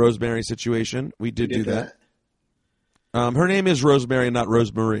mention the Rosemary situation. We did do that. Her name is Rosemary, not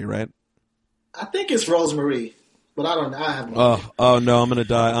Rosemary, right? I think it's Rosemary, but I have no idea. Oh no, I'm gonna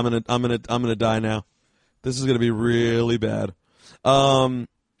die. I'm gonna die now. This is gonna be really bad.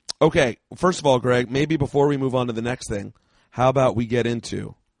 Okay, first of all, Greg, maybe before we move on to the next thing, how about we get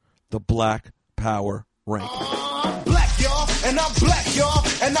into the Black Power rankings? I'm black, y'all, and I'm black, y'all,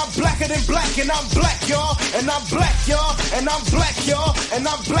 and I'm blacker than black, and I'm black, y'all, and I'm black, y'all, and I'm black, y'all, and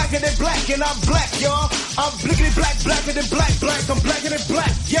I'm blacker than black, and I'm black, y'all. I'm blickety black, blacker than black, I'm blacker than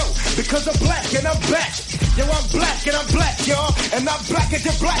black, yo, because I'm black and I'm back. Yo, I'm black and I'm black, y'all, and I'm blacker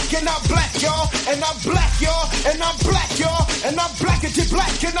than black, and I'm black, y'all, and I'm black, y'all, and I'm black, y'all, and I'm blacker than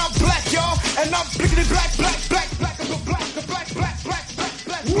black, and I'm black, y'all, and I'm blickety black, black, black, black, black,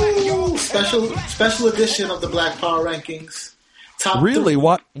 Woo! Special edition of the Black Power Rankings. Top really?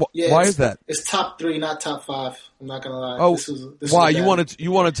 Three. Why is that? It's top 3, not top 5. I'm not gonna lie. Oh, this why? was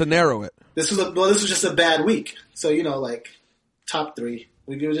You wanted to narrow it. This was just a bad week. So like top 3.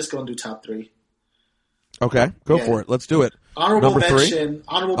 We're just gonna do top 3. Okay, go for it. Let's do it. Honorable Number 3? mention.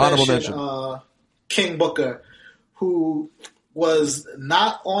 Honorable mention. King Booker, who was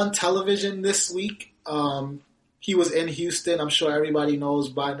not on television this week. He was in Houston. I'm sure everybody knows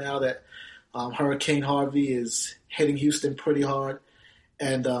by now that Hurricane Harvey is hitting Houston pretty hard.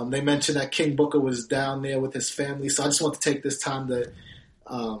 And they mentioned that King Booker was down there with his family. So I just want to take this time to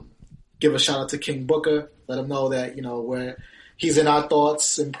give a shout out to King Booker. Let him know that, he's in our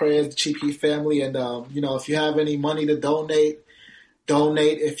thoughts and prayers, the Cheap Heat family. And, if you have any money to donate.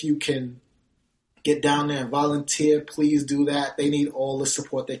 If you can get down there and volunteer, please do that. They need all the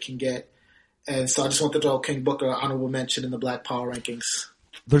support they can get. And so I just want to throw King Booker an honorable mention in the Black Power Rankings.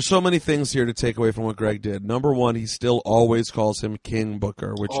 There's so many things here to take away from what Greg did. Number one, he still always calls him King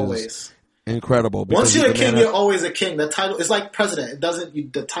Booker, which is incredible. Once you're a king, you're always a king. The title is like president.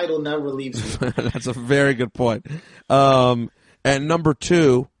 The title never leaves you. That's a very good point. And number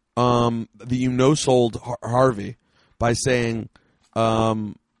two, sold Harvey by saying,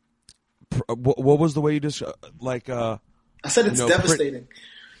 what was the way you just I said it's devastating.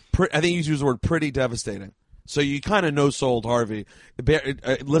 I think you used the word pretty devastating. So you kind of sold Harvey.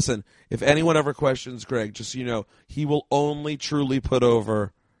 Listen, if anyone ever questions Greg, just so you know, he will only truly put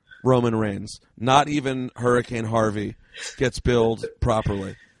over Roman Reigns. Not even Hurricane Harvey gets billed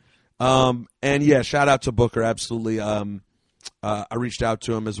properly. And yeah, shout out to Booker. Absolutely. I reached out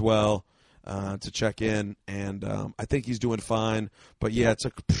to him as well to check in, and I think he's doing fine. But yeah,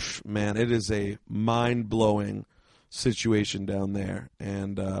 it is a mind-blowing situation down there.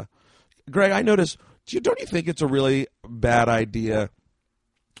 And Greg, I noticed, don't you think it's a really bad idea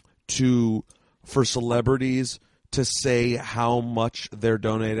for celebrities to say how much they're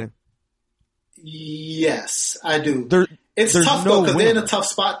donating? Yes, I do. It's there's tough, no though, because win. they're in a tough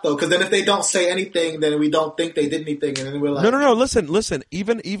spot, though. Because then if they don't say anything, then we don't think they did anything, and then we're like... No. Listen.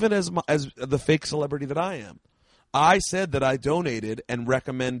 Even as the fake celebrity that I am, I said that I donated and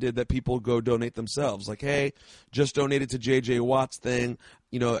recommended that people go donate themselves. Like, hey, just donated to J.J. Watt's thing.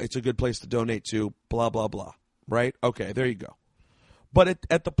 It's a good place to donate to, blah, blah, blah. Right? Okay, there you go. But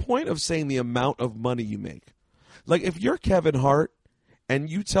at the point of saying the amount of money you make, like if you're Kevin Hart and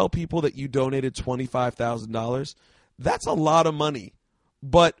you tell people that you donated $25,000, that's a lot of money.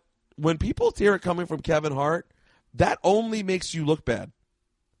 But when people hear it coming from Kevin Hart, that only makes you look bad.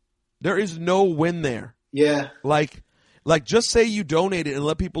 There is no win there. Yeah. Like just say you donated and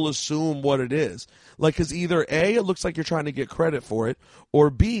let people assume what it is. Like, because either A, it looks like you're trying to get credit for it, or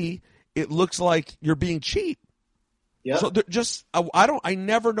B, it looks like you're being cheap. Yeah. So I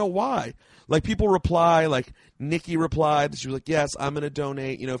never know why. Like, people reply, like Nikki replied, she was like, yes, I'm going to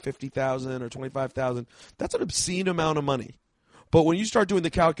donate, $50,000 or $25,000. That's an obscene amount of money. But when you start doing the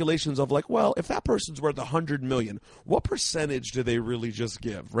calculations of like, well, if that person's worth $100 million, what percentage do they really just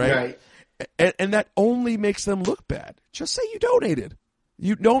give, right? And that only makes them look bad. Just say you donated.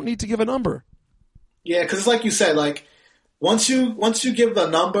 You don't need to give a number. Yeah, because it's like you said, like once you give the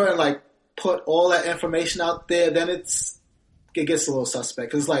number and like put all that information out there, then it gets a little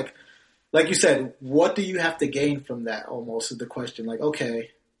suspect. Because like you said, what do you have to gain from that? Almost is the question. Like,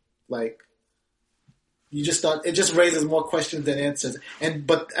 okay, like. You just thought it just raises more questions than answers,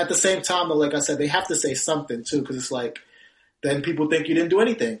 but at the same time, though, like I said, they have to say something too, because it's like then people think you didn't do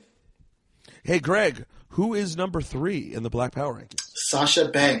anything. Hey, Greg, who is number 3 in the Black Power rankings? Sasha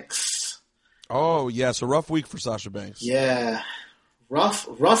Banks. Oh yes, a rough week for Sasha Banks. Yeah, rough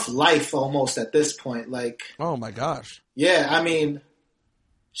life almost at this point. Like, oh my gosh. Yeah, I mean,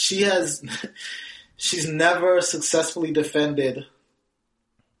 she's never successfully defended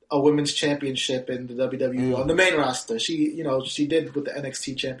a women's championship in the WWE on the main roster. She did with the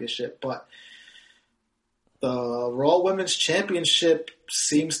NXT championship, but the Raw Women's Championship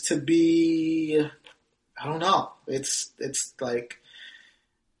seems to be, I don't know. It's like,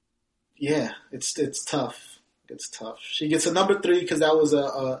 yeah, it's tough. It's tough. She gets a number 3 because that was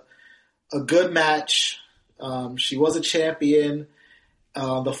a good match. She was a champion.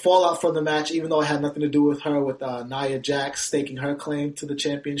 The fallout from the match, even though it had nothing to do with her, with Nia Jax staking her claim to the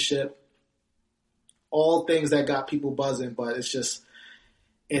championship, all things that got people buzzing. But it's just,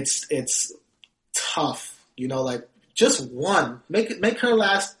 it's tough, like just one. Make her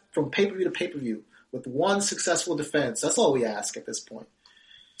last from pay-per-view to pay-per-view with one successful defense. That's all we ask at this point.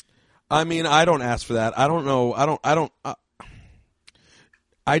 I mean, I don't ask for that. I don't know. I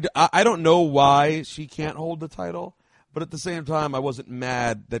don't know why she can't hold the title. But at the same time, I wasn't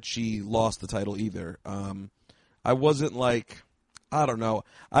mad that she lost the title either. I wasn't like, I don't know.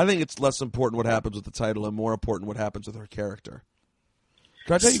 I think it's less important what happens with the title and more important what happens with her character.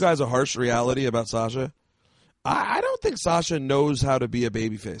 Can I tell you guys a harsh reality about Sasha? I don't think Sasha knows how to be a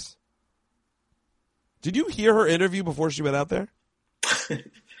babyface. Did you hear her interview before she went out there?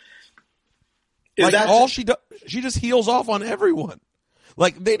 She just heels off on everyone.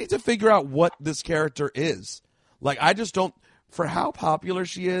 Like, they need to figure out what this character is. Like, I just don't, for how popular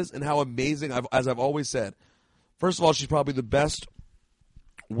she is and how amazing, as I've always said, first of all, she's probably the best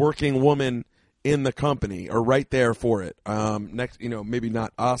working woman in the company, or right there for it. Next, maybe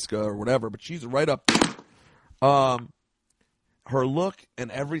not Asuka or whatever, but she's right up there. Her look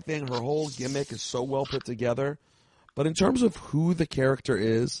and everything, her whole gimmick is so well put together. But in terms of who the character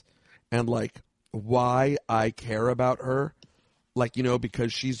is and, like, why I care about her, like,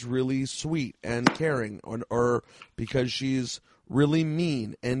 because she's really sweet and caring, or because she's really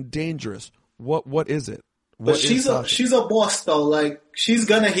mean and dangerous. What is it? But she's a boss though. Like, she's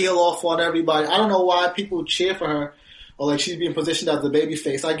gonna heel off on everybody. I don't know why people cheer for her, or like she's being positioned as the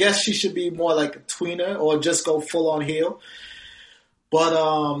babyface. I guess she should be more like a tweener or just go full on heel.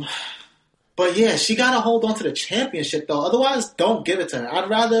 But yeah, she gotta hold on to the championship though. Otherwise, don't give it to her. I'd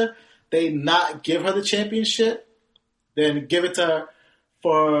rather they not give her the championship then give it to her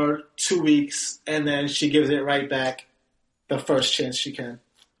for 2 weeks, and then she gives it right back the first chance she can.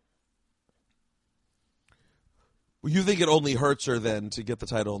 You think it only hurts her then to get the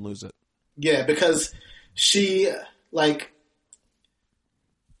title and lose it? Yeah, because she, like,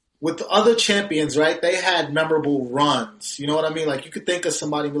 with the other champions, right, they had memorable runs. You know what I mean? Like, you could think of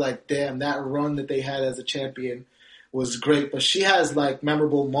somebody and be like, damn, that run that they had as a champion was great, but she has like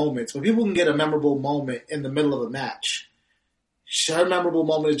memorable moments. But people can get a memorable moment in the middle of a match. Her memorable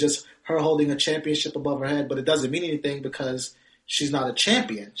moment is just her holding a championship above her head, but it doesn't mean anything because she's not a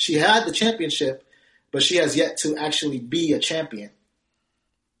champion. She had the championship, but she has yet to actually be a champion.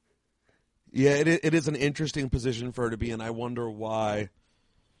 Yeah, it is an interesting position for her to be in. I wonder why.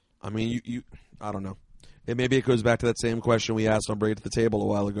 I mean, I don't know. Maybe it goes back to that same question we asked on Break at the Table a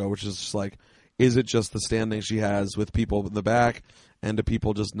while ago, which is just like, is it just the standing she has with people in the back, and do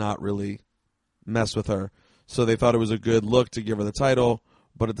people just not really mess with her? So they thought it was a good look to give her the title,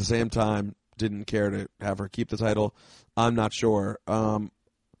 but at the same time didn't care to have her keep the title. I'm not sure.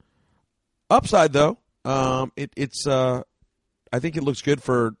 Upside though, it's I think it looks good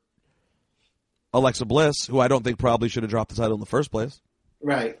for Alexa Bliss, who I don't think probably should have dropped the title in the first place.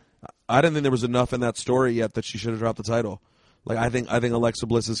 Right. I didn't think there was enough in that story yet that she should have dropped the title. Like I think Alexa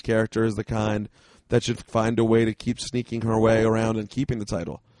Bliss's character is the kind that should find a way to keep sneaking her way around and keeping the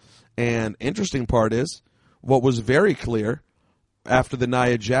title. And interesting part is what was very clear after the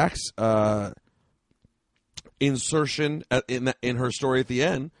Nia Jax insertion in her story at the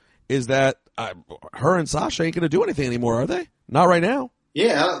end is that her and Sasha ain't going to do anything anymore, are they? Not right now.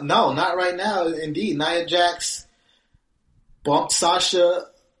 Yeah, no, not right now. Indeed, Nia Jax bumped Sasha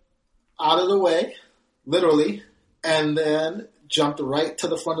out of the way, literally, and then jumped right to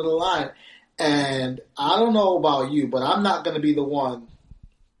the front of the line. And I don't know about you, but I'm not going to be the one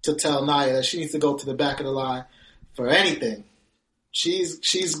to tell Nia that she needs to go to the back of the line for anything. She's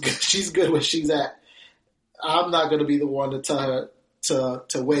good where she's at. I'm not going to be the one to tell her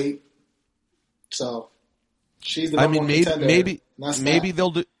to wait. So she's the number one contender.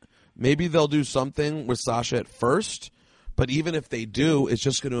 Maybe they'll do something with Sasha at first, but even if they do, it's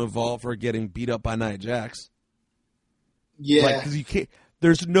just going to involve her getting beat up by Nia Jax. Yeah, because you can't.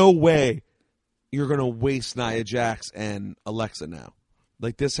 There's no way you're going to waste Nia Jax and Alexa now.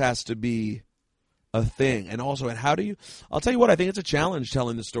 Like this has to be a thing, and also, how do you? I'll tell you what. I think it's a challenge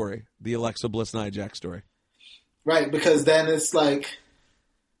telling the story, the Alexa Bliss Nia Jax story. Right, because then it's like,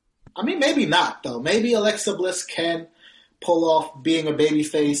 I mean, maybe not though. Maybe Alexa Bliss can pull off being a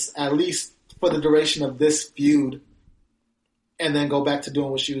babyface at least for the duration of this feud, and then go back to doing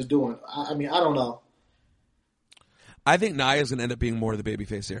what she was doing. I mean, I don't know. I think Nia's going to end up being more of the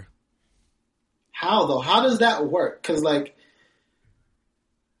babyface here. How though? How does that work? Because like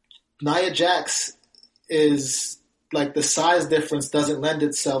Nia Jax is like the size difference doesn't lend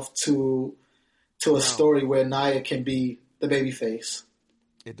itself to a story where Nia can be the babyface.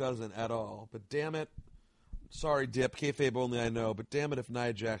 It doesn't at all. But damn it. Sorry, Dip. Kayfabe only I know. But damn it if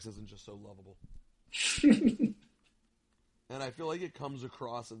Nia Jax isn't just so lovable. And I feel like it comes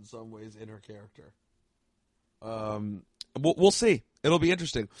across in some ways in her character. We'll see. It'll be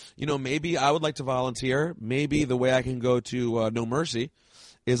interesting. You know, maybe I would like to volunteer. Maybe the way I can go to No Mercy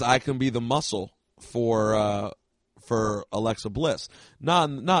is I can be the muscle for Alexa Bliss. Not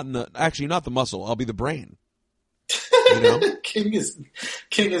the muscle. I'll be the brain. You know? King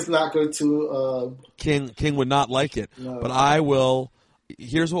is not going to. King would not like it, no. But I will.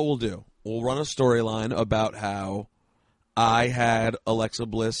 Here's what we'll do. We'll run a storyline about how I had Alexa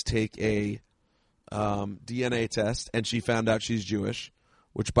Bliss take a DNA test, and she found out she's Jewish,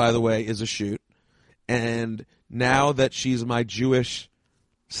 which, by the way, is a shoot. And now that she's my Jewish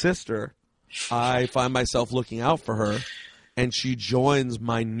sister, I find myself looking out for her, and she joins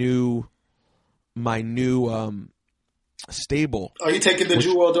my new stable. Are you taking the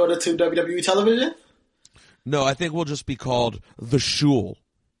Jew World Order to WWE television? No, I think we'll just be called the Shul.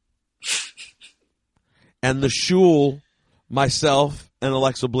 And the Shul, myself and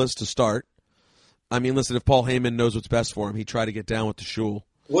Alexa Bliss to start. I mean, listen, if Paul Heyman knows what's best for him, he'd try to get down with the Shul.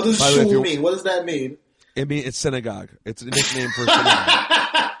 What does Shul mean? What does that mean? It's synagogue. It's a nickname for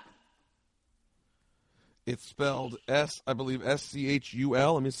synagogue. It's spelled I believe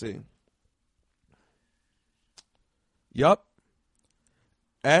SCHUL. Let me see. Yup.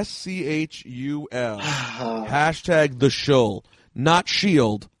 SCHUL. Hashtag the Shul. Not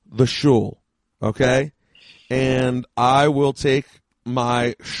shield, the Shul. Okay? And I will take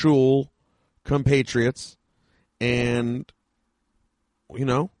my Shul compatriots and, you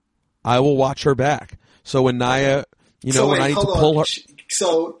know, I will watch her back. So when Nia, when I need to pull her.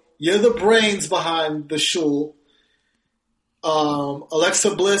 So you're the brains behind the Shul.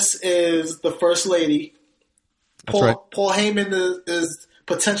 Alexa Bliss is the first lady. That's right. Paul Heyman is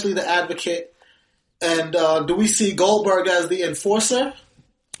potentially the advocate. And do we see Goldberg as the enforcer?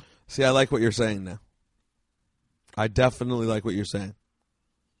 See, I like what you're saying now. I definitely like what you're saying.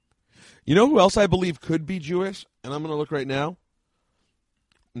 You know who else I believe could be Jewish? And I'm going to look right now.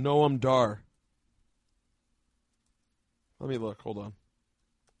 Noam Dar. Let me look. Hold on.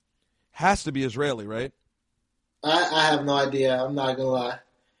 Has to be Israeli, right? I have no idea. I'm not going to lie.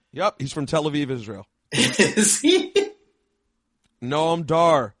 Yep, he's from Tel Aviv, Israel. Is he? Noam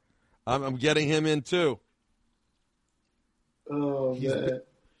Dar. I'm getting him in too. Oh, man.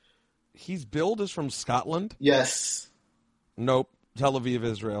 He's billed as from Scotland? Yes. Nope. Tel Aviv,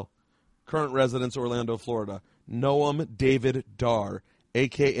 Israel. Current residence, Orlando, Florida. Noam David Dar,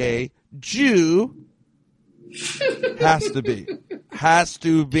 a.k.a. Jew. Has to be. Has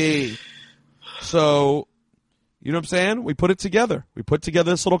to be. So, you know what I'm saying? We put it together. We put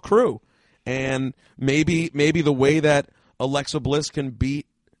together this little crew. And maybe the way that Alexa Bliss can beat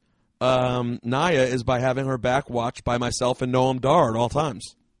Nia is by having her back watched by myself and Noam Dar at all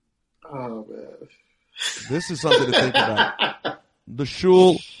times. Oh, man. This is something to think about. The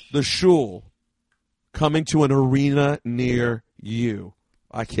Shul. coming to an arena near you.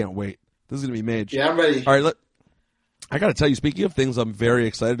 I can't wait. This is going to be major. Yeah, I'm ready. All right, I got to tell you, speaking of things I'm very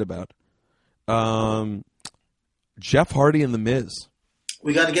excited about, Jeff Hardy and The Miz.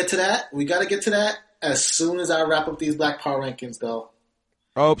 We got to get to that as soon as I wrap up these Black Power rankings, though.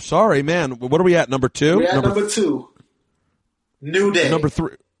 Oh, sorry, man. What are we at? Number 2? We're at number 2. New Day.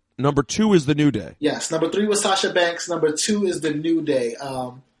 Number 2 is the New Day. Yes. Number 3 was Sasha Banks. Number 2 is the New Day.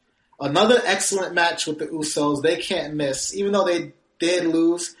 Another excellent match with the Usos. They can't miss. Even though they did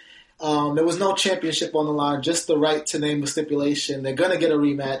lose, there was no championship on the line, just the right to name a stipulation. They're going to get a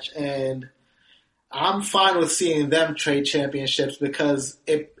rematch, and I'm fine with seeing them trade championships because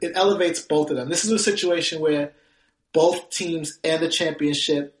it elevates both of them. This is a situation where both teams and the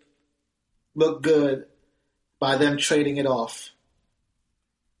championship look good by them trading it off.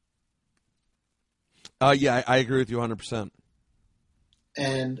 Yeah, I agree with you 100%.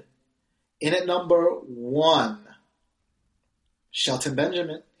 And in at number 1, Shelton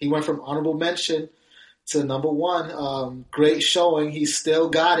Benjamin. He went from honorable mention to number 1. Great showing. He still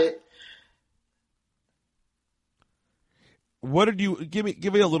got it. What did you give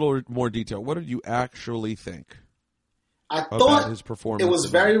me a little more detail? What did you actually think? I thought his performance. It was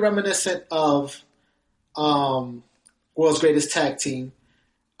very reminiscent of World's Greatest Tag Team.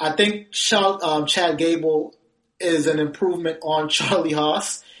 I think Chad Gable is an improvement on Charlie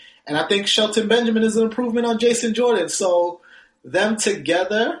Haas, and I think Shelton Benjamin is an improvement on Jason Jordan. So them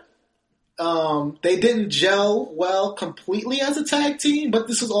together, they didn't gel well completely as a tag team, but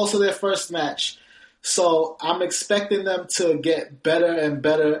this was also their first match. So I'm expecting them to get better and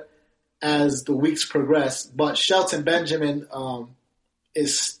better as the weeks progress. But Shelton Benjamin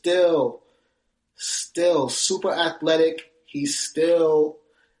is still super athletic. He still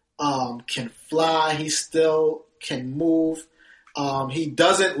can fly. He still can move. He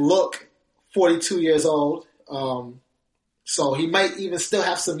doesn't look 42 years old. So he might even still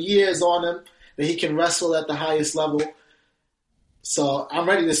have some years on him that he can wrestle at the highest level. So I'm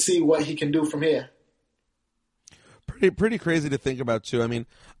ready to see what he can do from here. Pretty crazy to think about, too. I mean,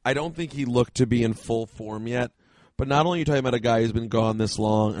 I don't think he looked to be in full form yet. But not only are you talking about a guy who's been gone this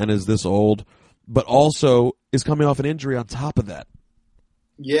long and is this old, but also is coming off an injury on top of that.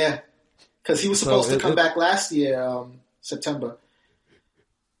 Yeah, because he was supposed to come back last year, September.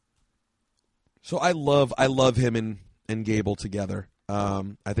 So I love him and Gable together.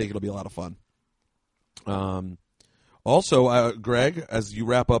 I think it'll be a lot of fun. Also, Greg, as you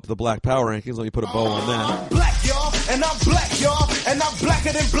wrap up the Black Power rankings, let me put a bow on that. Black, y'all, and I'm black, y'all, and I'm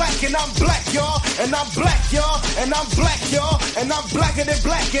blacker than black, and I'm black, y'all, and I'm black, y'all, and I'm black, y'all, and I'm blacker than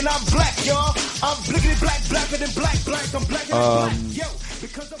black, and I'm black, y'all. I'm blickety black, blacker than black, I'm blacker than black, yo,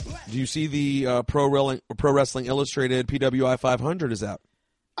 because I'm black. Do you see the Pro Wrestling Illustrated PWI 500 is out?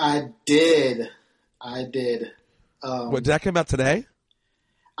 I did. What, did that come out today?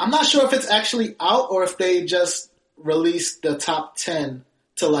 I'm not sure if it's actually out or if they just released the top 10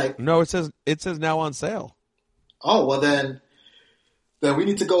 to like. No, it says now on sale. Oh well, then we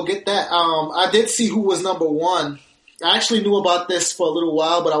need to go get that. I did see who was number 1. I actually knew about this for a little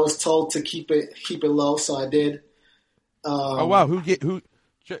while, but I was told to keep it low, so I did. Oh wow, who?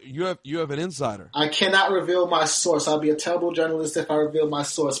 You have an insider. I cannot reveal my source. I'll be a terrible journalist if I reveal my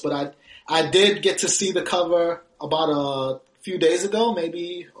source, but I did get to see the cover about a few days ago,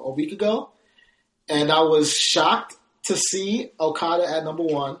 maybe a week ago, and I was shocked to see Okada at number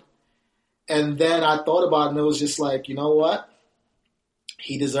 1. And then I thought about it, and it was just like, you know what?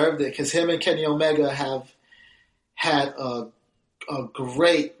 He deserved it because him and Kenny Omega have had a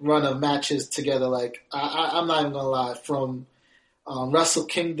great run of matches together. Like I'm not even gonna lie, from Wrestle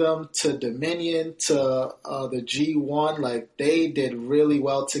Kingdom to Dominion to the G1, like they did really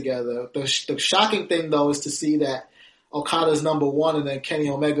well together. The shocking thing though is to see that Okada's number 1 and then Kenny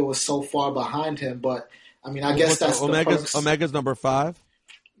Omega was so far behind him. But I mean, I guess that's Omega's number 5.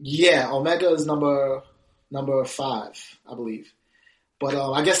 Yeah, Omega is number 5, I believe. But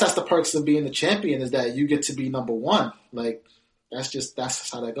I guess that's the perks of being the champion, is that you get to be number 1. Like that's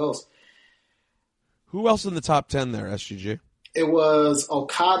how that goes. Who else in the top 10 there, SGG? It was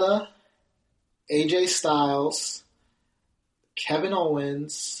Okada, AJ Styles, Kevin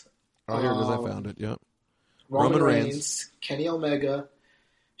Owens. Oh, here it is. I found it. Yeah. Roman Reigns, Kenny Omega,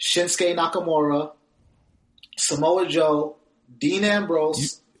 Shinsuke Nakamura, Samoa Joe, Dean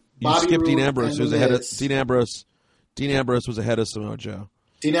Ambrose, Bobby skipped Roode, Dean Ambrose, who was ahead of Dean Ambrose was ahead of Samoa Joe.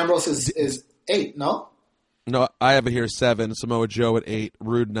 Dean Ambrose is 8, no? No, I have it here 7, Samoa Joe at 8,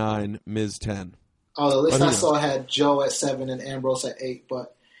 Rude 9, Miz 10. Oh, the list I saw had Joe at 7 and Ambrose at 8,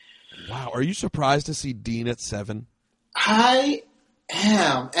 but wow, are you surprised to see Dean at 7? I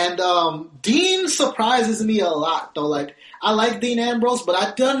Damn. And Dean surprises me a lot, though. Like, I like Dean Ambrose, but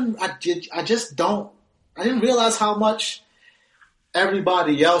I didn't realize how much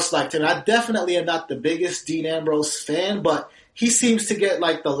everybody else liked him. I definitely am not the biggest Dean Ambrose fan, but he seems to get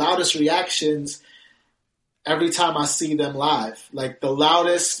like the loudest reactions every time I see them live. Like the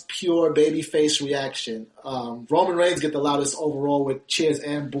loudest pure babyface reaction. Roman Reigns get the loudest overall with cheers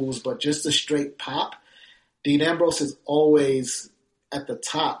and boos, but just a straight pop. Dean Ambrose is always at the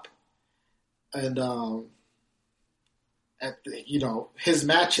top. And his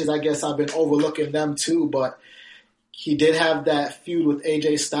matches, I guess I've been overlooking them too, but he did have that feud with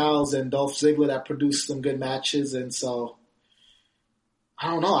AJ Styles and Dolph Ziggler that produced some good matches, and so I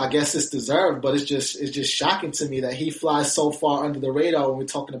don't know. I guess it's deserved, but it's just shocking to me that he flies so far under the radar when we're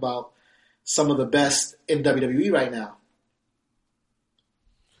talking about some of the best in WWE right now.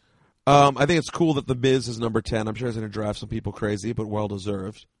 I think it's cool that The Miz is number 10. I'm sure it's going to drive some people crazy, but well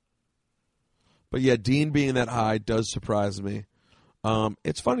deserved. But yeah, Dean being that high does surprise me.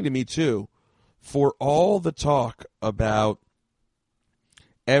 It's funny to me too. For all the talk about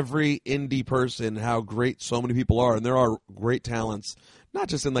every indie person, how great so many people are, and there are great talents, not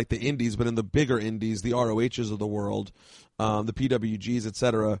just in like the indies, but in the bigger indies, the ROHs of the world, the PWGs,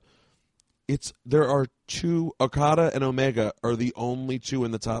 etc. There are two, Okada and Omega are the only two in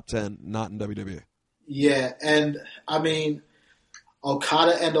the top 10, not in WWE. Yeah, and I mean,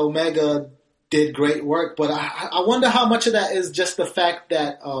 Okada and Omega did great work, but I wonder how much of that is just the fact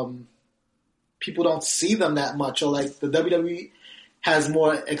that people don't see them that much, or like the WWE has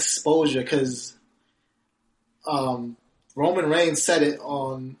more exposure because Roman Reigns said it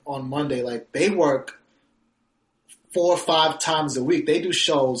on Monday. Like they work 4 or 5 times a week. They do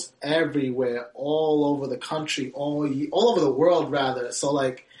shows everywhere, all over the country, all over the world rather. So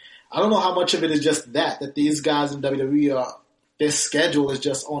like, I don't know how much of it is just that these guys in WWE their schedule is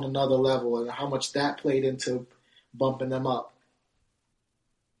just on another level, and how much that played into bumping them up.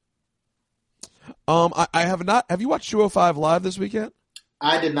 I have not. Have you watched 205 Live this weekend?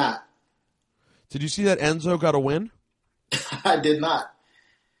 I did not. Did you see that Enzo got a win? I did not.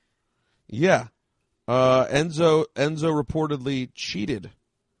 Yeah. Enzo reportedly cheated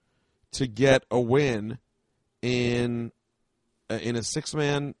to get a win in a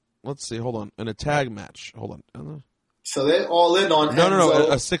 6-man. Let's see. Hold on. In a tag match. Hold on. So they're all in on Enzo. No.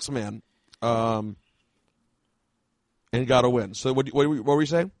 A 6-man. And got a win. So what were you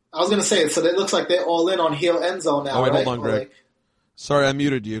saying? I was going to say, so it looks like they're all in on heel Enzo now. Oh, wait, right? hold on, Greg. Sorry, I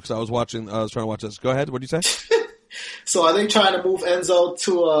muted you because I was trying to watch this. Go ahead. What did you say? So are they trying to move Enzo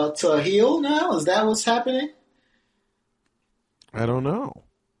to a heel now? Is that what's happening? I don't know.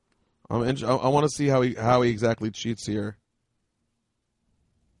 I want to see how he exactly cheats here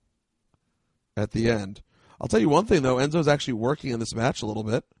at the end. I'll tell you one thing though. Enzo's actually working in this match a little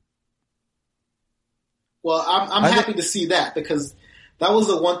bit. Well, I'm happy to see that, because that was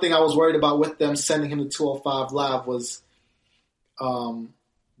the one thing I was worried about with them sending him to 205 Live was,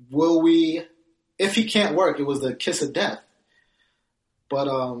 if he can't work, it was the kiss of death. But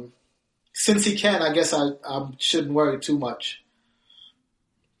since he can, I guess I shouldn't worry too much.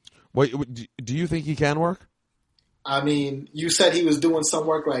 Wait, do you think he can work? I mean, you said he was doing some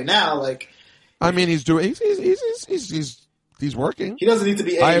work right now. Like, I mean, he's working. He doesn't need to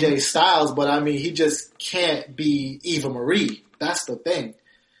be AJ Styles, but I mean, he just can't be Eva Marie. That's the thing.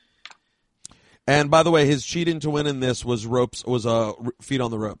 And by the way, his cheating to win in this was feet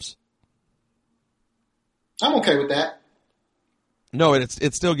on the ropes. I'm okay with that. No,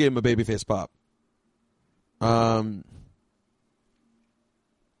 it still gave him a babyface pop.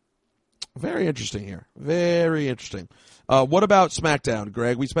 Very interesting here. Very interesting. What about SmackDown,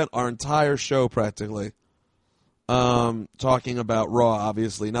 Greg? We spent our entire show practically talking about Raw,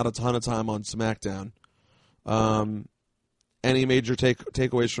 obviously. Not a ton of time on SmackDown. Any major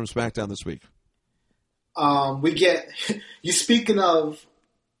takeaways from SmackDown this week? We get you speaking of,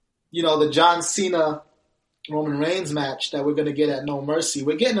 the John Cena Roman Reigns match that we're going to get at No Mercy.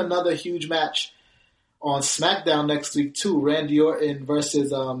 We're getting another huge match on SmackDown next week too. Randy Orton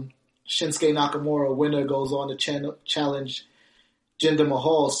versus Shinsuke Nakamura. Winner goes on to challenge Jinder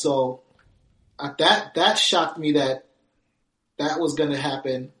Mahal. So that shocked me that was going to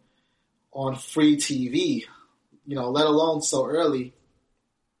happen on free TV. Let alone so early.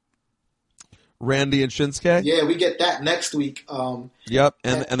 Randy and Shinsuke? Yeah, we get that next week. Yep,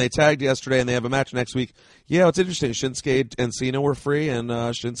 and they tagged yesterday, and they have a match next week. Yeah, it's interesting. Shinsuke and Cena were free, and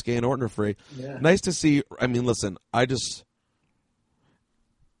Shinsuke and Orton are free. Yeah. Nice to see. I mean, listen,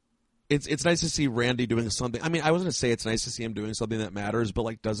 it's nice to see Randy doing something. I mean, I was going to say it's nice to see him doing something that matters,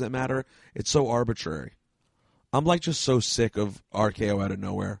 but, does it matter? It's so arbitrary. I'm like just so sick of RKO out of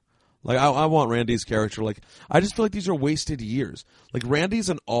nowhere. Like I want Randy's character. Like I just feel like these are wasted years. Like Randy's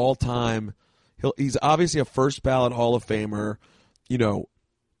an all-time. He's obviously a first ballot Hall of Famer. You know,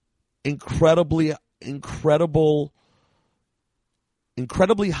 incredibly high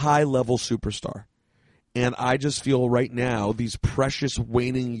level superstar. And I just feel right now these precious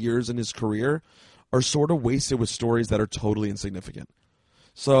waning years in his career are sort of wasted with stories that are totally insignificant.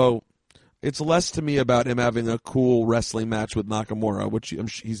 So it's less to me about him having a cool wrestling match with Nakamura, which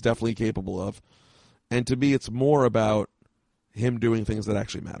he's definitely capable of. And to me, it's more about him doing things that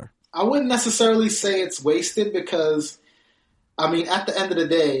actually matter. I wouldn't necessarily say it's wasted because, I mean, at the end of the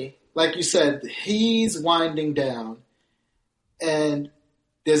day, like you said, he's winding down. And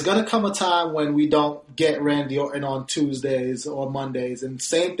there's going to come a time when we don't get Randy Orton on Tuesdays or Mondays. And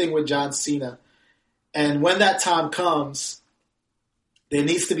same thing with John Cena. And when that time comes, there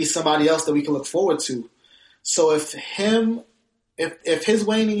needs to be somebody else that we can look forward to. So if his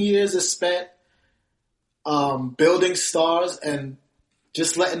waning years is spent building stars and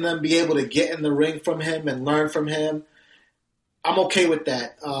just letting them be able to get in the ring from him and learn from him, I'm okay with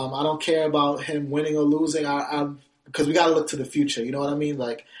that. I don't care about him winning or losing. Because we got to look to the future. You know what I mean?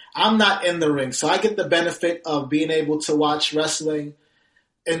 Like, I'm not in the ring, so I get the benefit of being able to watch wrestling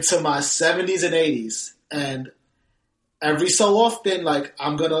into my 70s and 80s. And every so often, like,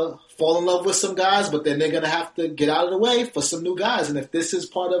 I'm going to fall in love with some guys, but then they're going to have to get out of the way for some new guys. And if this is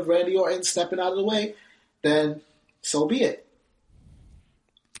part of Randy Orton stepping out of the way, then so be it.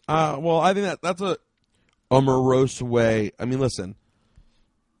 Well, I think that's a morose way. I mean, listen,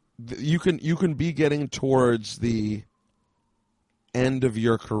 you can be getting towards the end of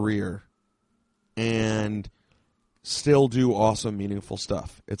your career and still do awesome, meaningful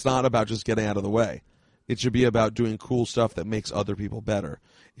stuff. It's not about just getting out of the way. It should be about doing cool stuff that makes other people better.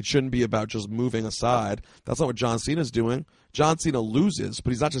 It shouldn't be about just moving aside. That's not what John Cena's doing. John Cena loses,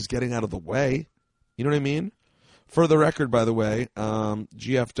 but he's not just getting out of the way. You know what I mean? For the record, by the way,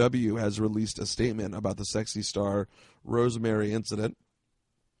 GFW has released a statement about the Sexy Star Rosemary incident.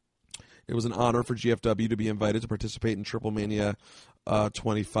 It was an honor for GFW to be invited to participate in Triple Mania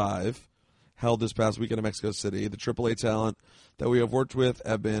 25, held this past weekend in Mexico City. The AAA talent that we have worked with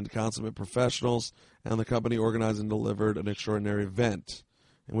have been consummate professionals, and the company organized and delivered an extraordinary event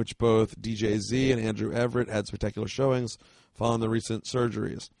in which both DJ Z and Andrew Everett had spectacular showings following the recent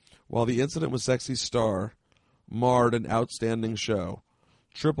surgeries. While the incident with Sexy Star marred an outstanding show,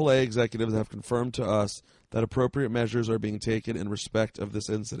 AAA executives have confirmed to us that appropriate measures are being taken in respect of this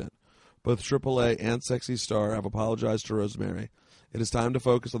incident. Both AAA and Sexy Star have apologized to Rosemary. It is time to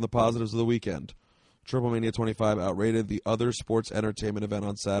focus on the positives of the weekend. Triple Mania 25 outrated the other sports entertainment event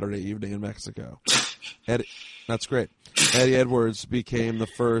on Saturday evening in Mexico. That's great. Eddie Edwards became the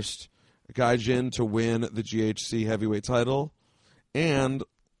first Gaijin to win the GHC heavyweight title, and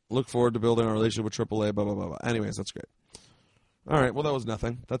look forward to building our relationship with AAA, blah, blah, blah, blah. Anyways, that's great. All right, well, that was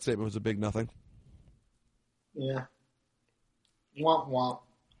nothing. That statement was a big nothing. Yeah. Womp womp.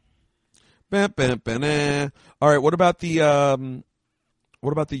 All right, what about the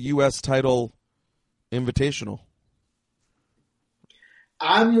U.S. title invitational?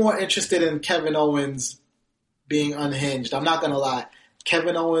 I'm more interested in Kevin Owens being unhinged. I'm not going to lie.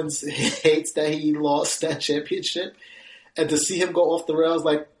 Kevin Owens hates that he lost that championship. And to see him go off the rails,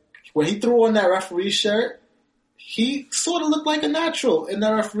 like when he threw on that referee shirt, he sort of looked like a natural in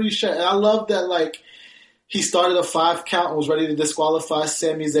that referee shirt. And I love that, like, he started a 5 count and was ready to disqualify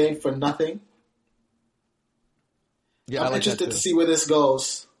Sami Zayn for nothing. Yeah, I'm interested to see where this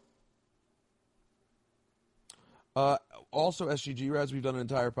goes. Also, SGG Rads, we've done an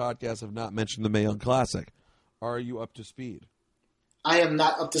entire podcast have not mentioned the Mae Young Classic. Are you up to speed? I am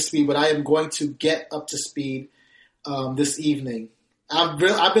not up to speed, but I am going to get up to speed this evening. I've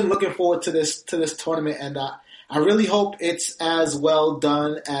been looking forward to this tournament, and I really hope it's as well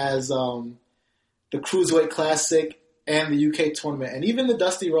done as the Cruiserweight Classic and the UK tournament, and even the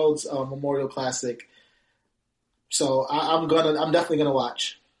Dusty Rhodes Memorial Classic. So I'm definitely gonna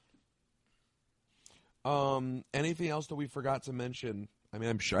watch. Anything else that we forgot to mention? I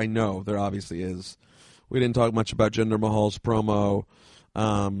mean, I know there obviously is. We didn't talk much about Jinder Mahal's promo.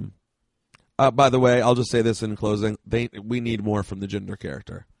 By the way, I'll just say this in closing: we need more from the Jinder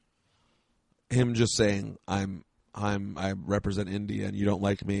character. Him just saying, I represent India and you don't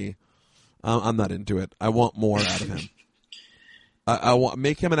like me. I'm not into it. I want more out of him. I want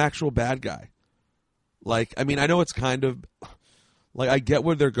make him an actual bad guy. Like, I mean, I know it's kind of like I get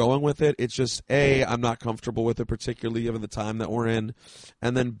where they're going with it. It's just A, I'm not comfortable with it, particularly given the time that we're in,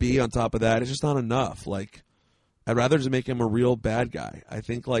 and then B, on top of that, it's just not enough. Like, I'd rather just make him a real bad guy. I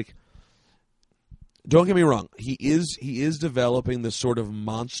think like Don't get me wrong. He is developing this sort of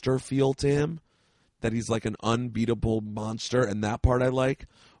monster feel to him, that he's like an unbeatable monster, and that part I like.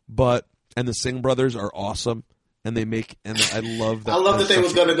 And the Singh brothers are awesome, and I love that. I love that they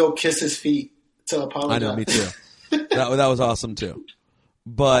was gonna go kiss his feet to apologize. I know, me too. that was awesome too.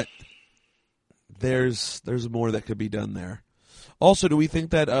 But there's more that could be done there. Also, do we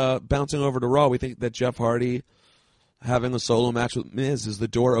think that bouncing over to Raw, we think that Jeff Hardy having a solo match with Miz is the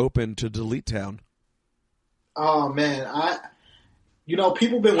door open to Delete Town? Oh man,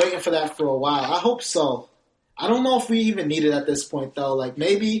 people been waiting for that for a while. I hope so. I don't know if we even need it at this point though. Like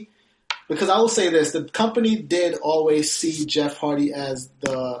maybe, because I will say this, the company did always see Jeff Hardy as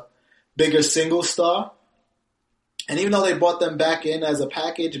the bigger single star. And even though they brought them back in as a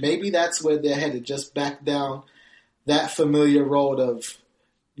package, maybe that's where they're headed, just back down that familiar road of,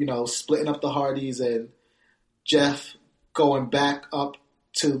 splitting up the Hardys and Jeff going back up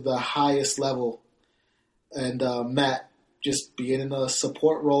to the highest level. And Matt just being in a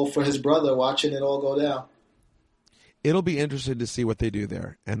support role for his brother, watching it all go down. It'll be interesting to see what they do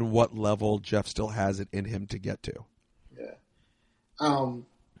there and what level Jeff still has it in him to get to. Yeah.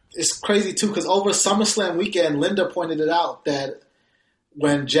 It's crazy, too, because over SummerSlam weekend, Linda pointed it out that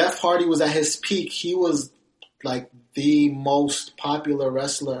when Jeff Hardy was at his peak, he was like the most popular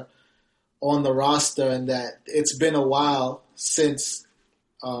wrestler on the roster, and that it's been a while since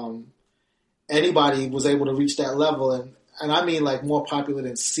anybody was able to reach that level. And I mean like more popular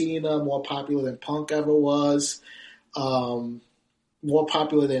than Cena, more popular than Punk ever was, more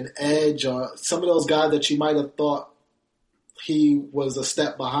popular than Edge, or some of those guys that you might have thought he was a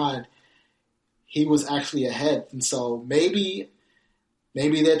step behind. He was actually ahead. And so maybe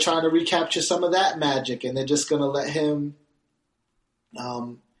they're trying to recapture some of that magic, and they're just going to let him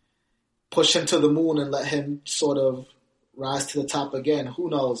push him to the moon and let him sort of rise to the top again. Who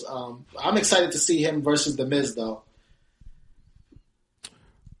knows? I'm excited to see him versus The Miz, though.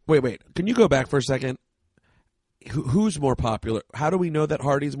 Wait. Can you go back for a second? Who's more popular? How do we know that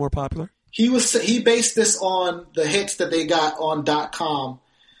Hardy's more popular? He based this on the hits that they got on .com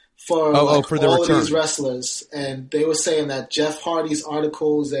for for the all return. of these wrestlers, and they were saying that Jeff Hardy's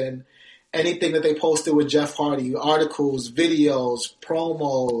articles and anything that they posted with Jeff Hardy, articles, videos,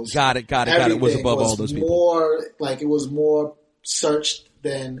 promos, got it. It was above all those people. It was more searched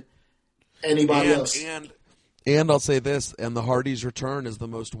than anybody else. And I'll say this, and the Hardys' return is the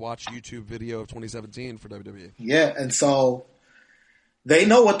most watched YouTube video of 2017 for WWE. Yeah, and so they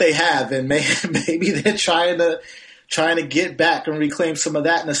know what they have, and maybe they're trying to get back and reclaim some of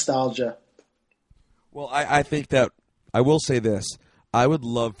that nostalgia. Well, I think that I will say this. I would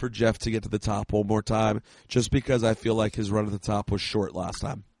love for Jeff to get to the top one more time, just because I feel like his run at the top was short last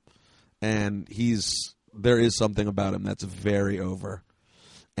time. And there is something about him that's very over.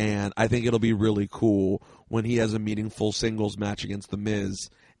 And I think it'll be really cool when he has a meaningful singles match against The Miz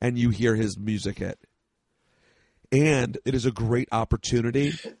and you hear his music hit. And it is a great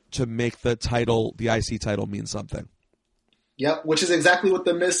opportunity to make the IC title, mean something. Yep, which is exactly what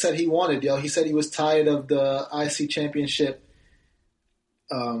The Miz said he wanted. He said he was tired of the IC championship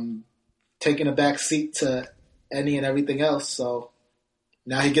taking a back seat to any and everything else. So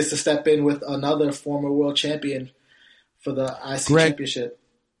now he gets to step in with another former world champion for the IC championship.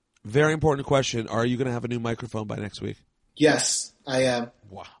 Very important question. Are you going to have a new microphone by next week? Yes, I am.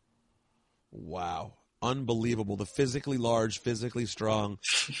 Wow. Unbelievable. The physically large, physically strong,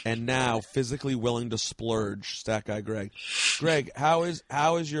 and now physically willing to splurge, Stat Guy Greg. Greg, how is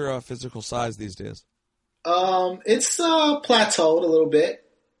your physical size these days? It's plateaued a little bit.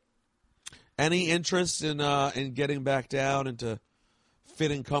 Any interest in getting back down into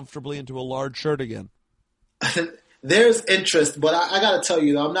fitting comfortably into a large shirt again? There's interest, but I got to tell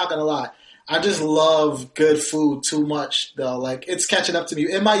you, though, I'm not going to lie. I just love good food too much, though. Like, it's catching up to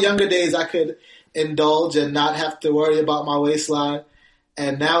me. In my younger days, I could indulge and not have to worry about my waistline,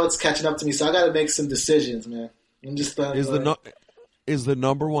 and now it's catching up to me, so I got to make some decisions, man. I'm just Is the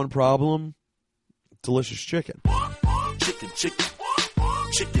number one problem delicious chicken? Chicken heads.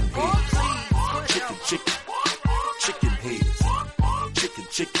 Chicken heads.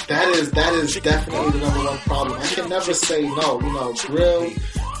 That is definitely the number one problem. I can never say no. Grilled,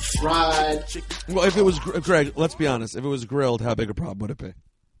 fried. Well, if it was Greg, let's be honest. If it was grilled, how big a problem would it be?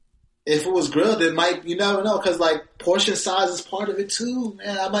 If it was grilled, it might. You never know, because portion size is part of it too,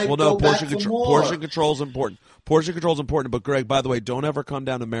 man. I might go back for more. Portion control is important. Portion control is important. But Greg, by the way, don't ever come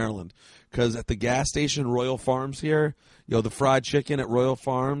down to Maryland, because at the gas station Royal Farms here, the fried chicken at Royal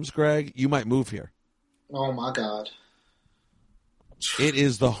Farms, Greg, you might move here. Oh my God. It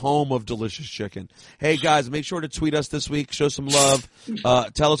is the home of delicious chicken. Hey, guys, make sure to tweet us this week. Show some love.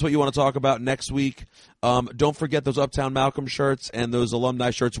 Tell us what you want to talk about next week. Don't forget those Uptown Malcolm shirts and those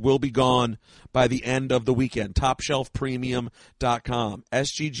alumni shirts will be gone by the end of the weekend. TopShelfPremium.com.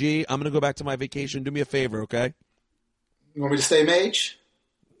 SGG, I'm going to go back to my vacation. Do me a favor, okay? You want me to stay mage?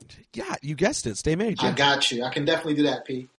 Yeah, you guessed it. Stay mage. I got you. I can definitely do that, P.